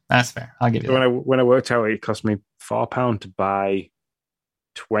fair. I'll give you so that. When I worked out, it cost me £4 to buy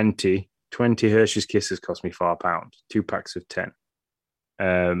 20 Hershey's Kisses. Cost me £4, 2 packs of 10.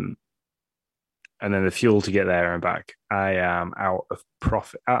 And then the fuel to get there and back, I am out of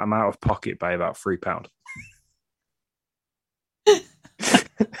profit. I'm out of pocket by about £3.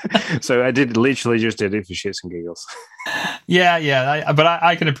 So I literally just did it for shits and giggles. Yeah. But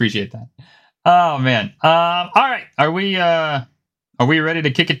I can appreciate that. Oh man. All right. Are we ready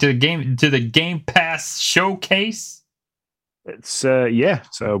to kick it to the Game Pass showcase? It's yeah.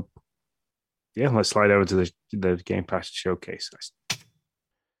 So yeah, let's slide over to the Game Pass showcase.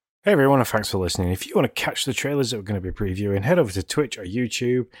 Hey everyone, and thanks for listening. If you want to catch the trailers that we're going to be previewing, head over to Twitch or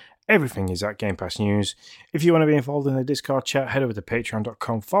YouTube. Everything is at Game Pass News. If you want to be involved in the Discord chat, head over to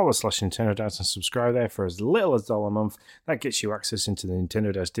patreon.com/Nintendo Dads and subscribe there for as little as $1 a month. That gets you access into the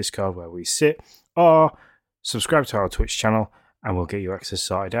Nintendo Dads Discord where we sit, or subscribe to our Twitch channel and we'll get you access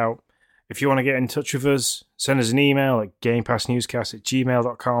sorted out. If you want to get in touch with us, send us an email at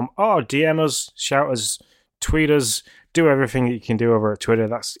gamepassnewscast@gmail.com or DM us, shout us, tweet us, do everything that you can do over at Twitter.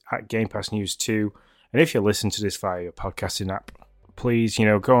 That's at Game Pass News 2. And if you listen to this via your podcasting app, please,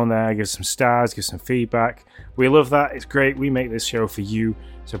 go on there, give some stars, give some feedback. We love that. It's great. We make this show for you.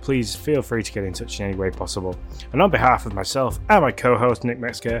 So please feel free to get in touch in any way possible. And on behalf of myself and my co-host, Nick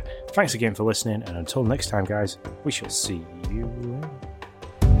Metzger, thanks again for listening. And until next time, guys, we shall see you.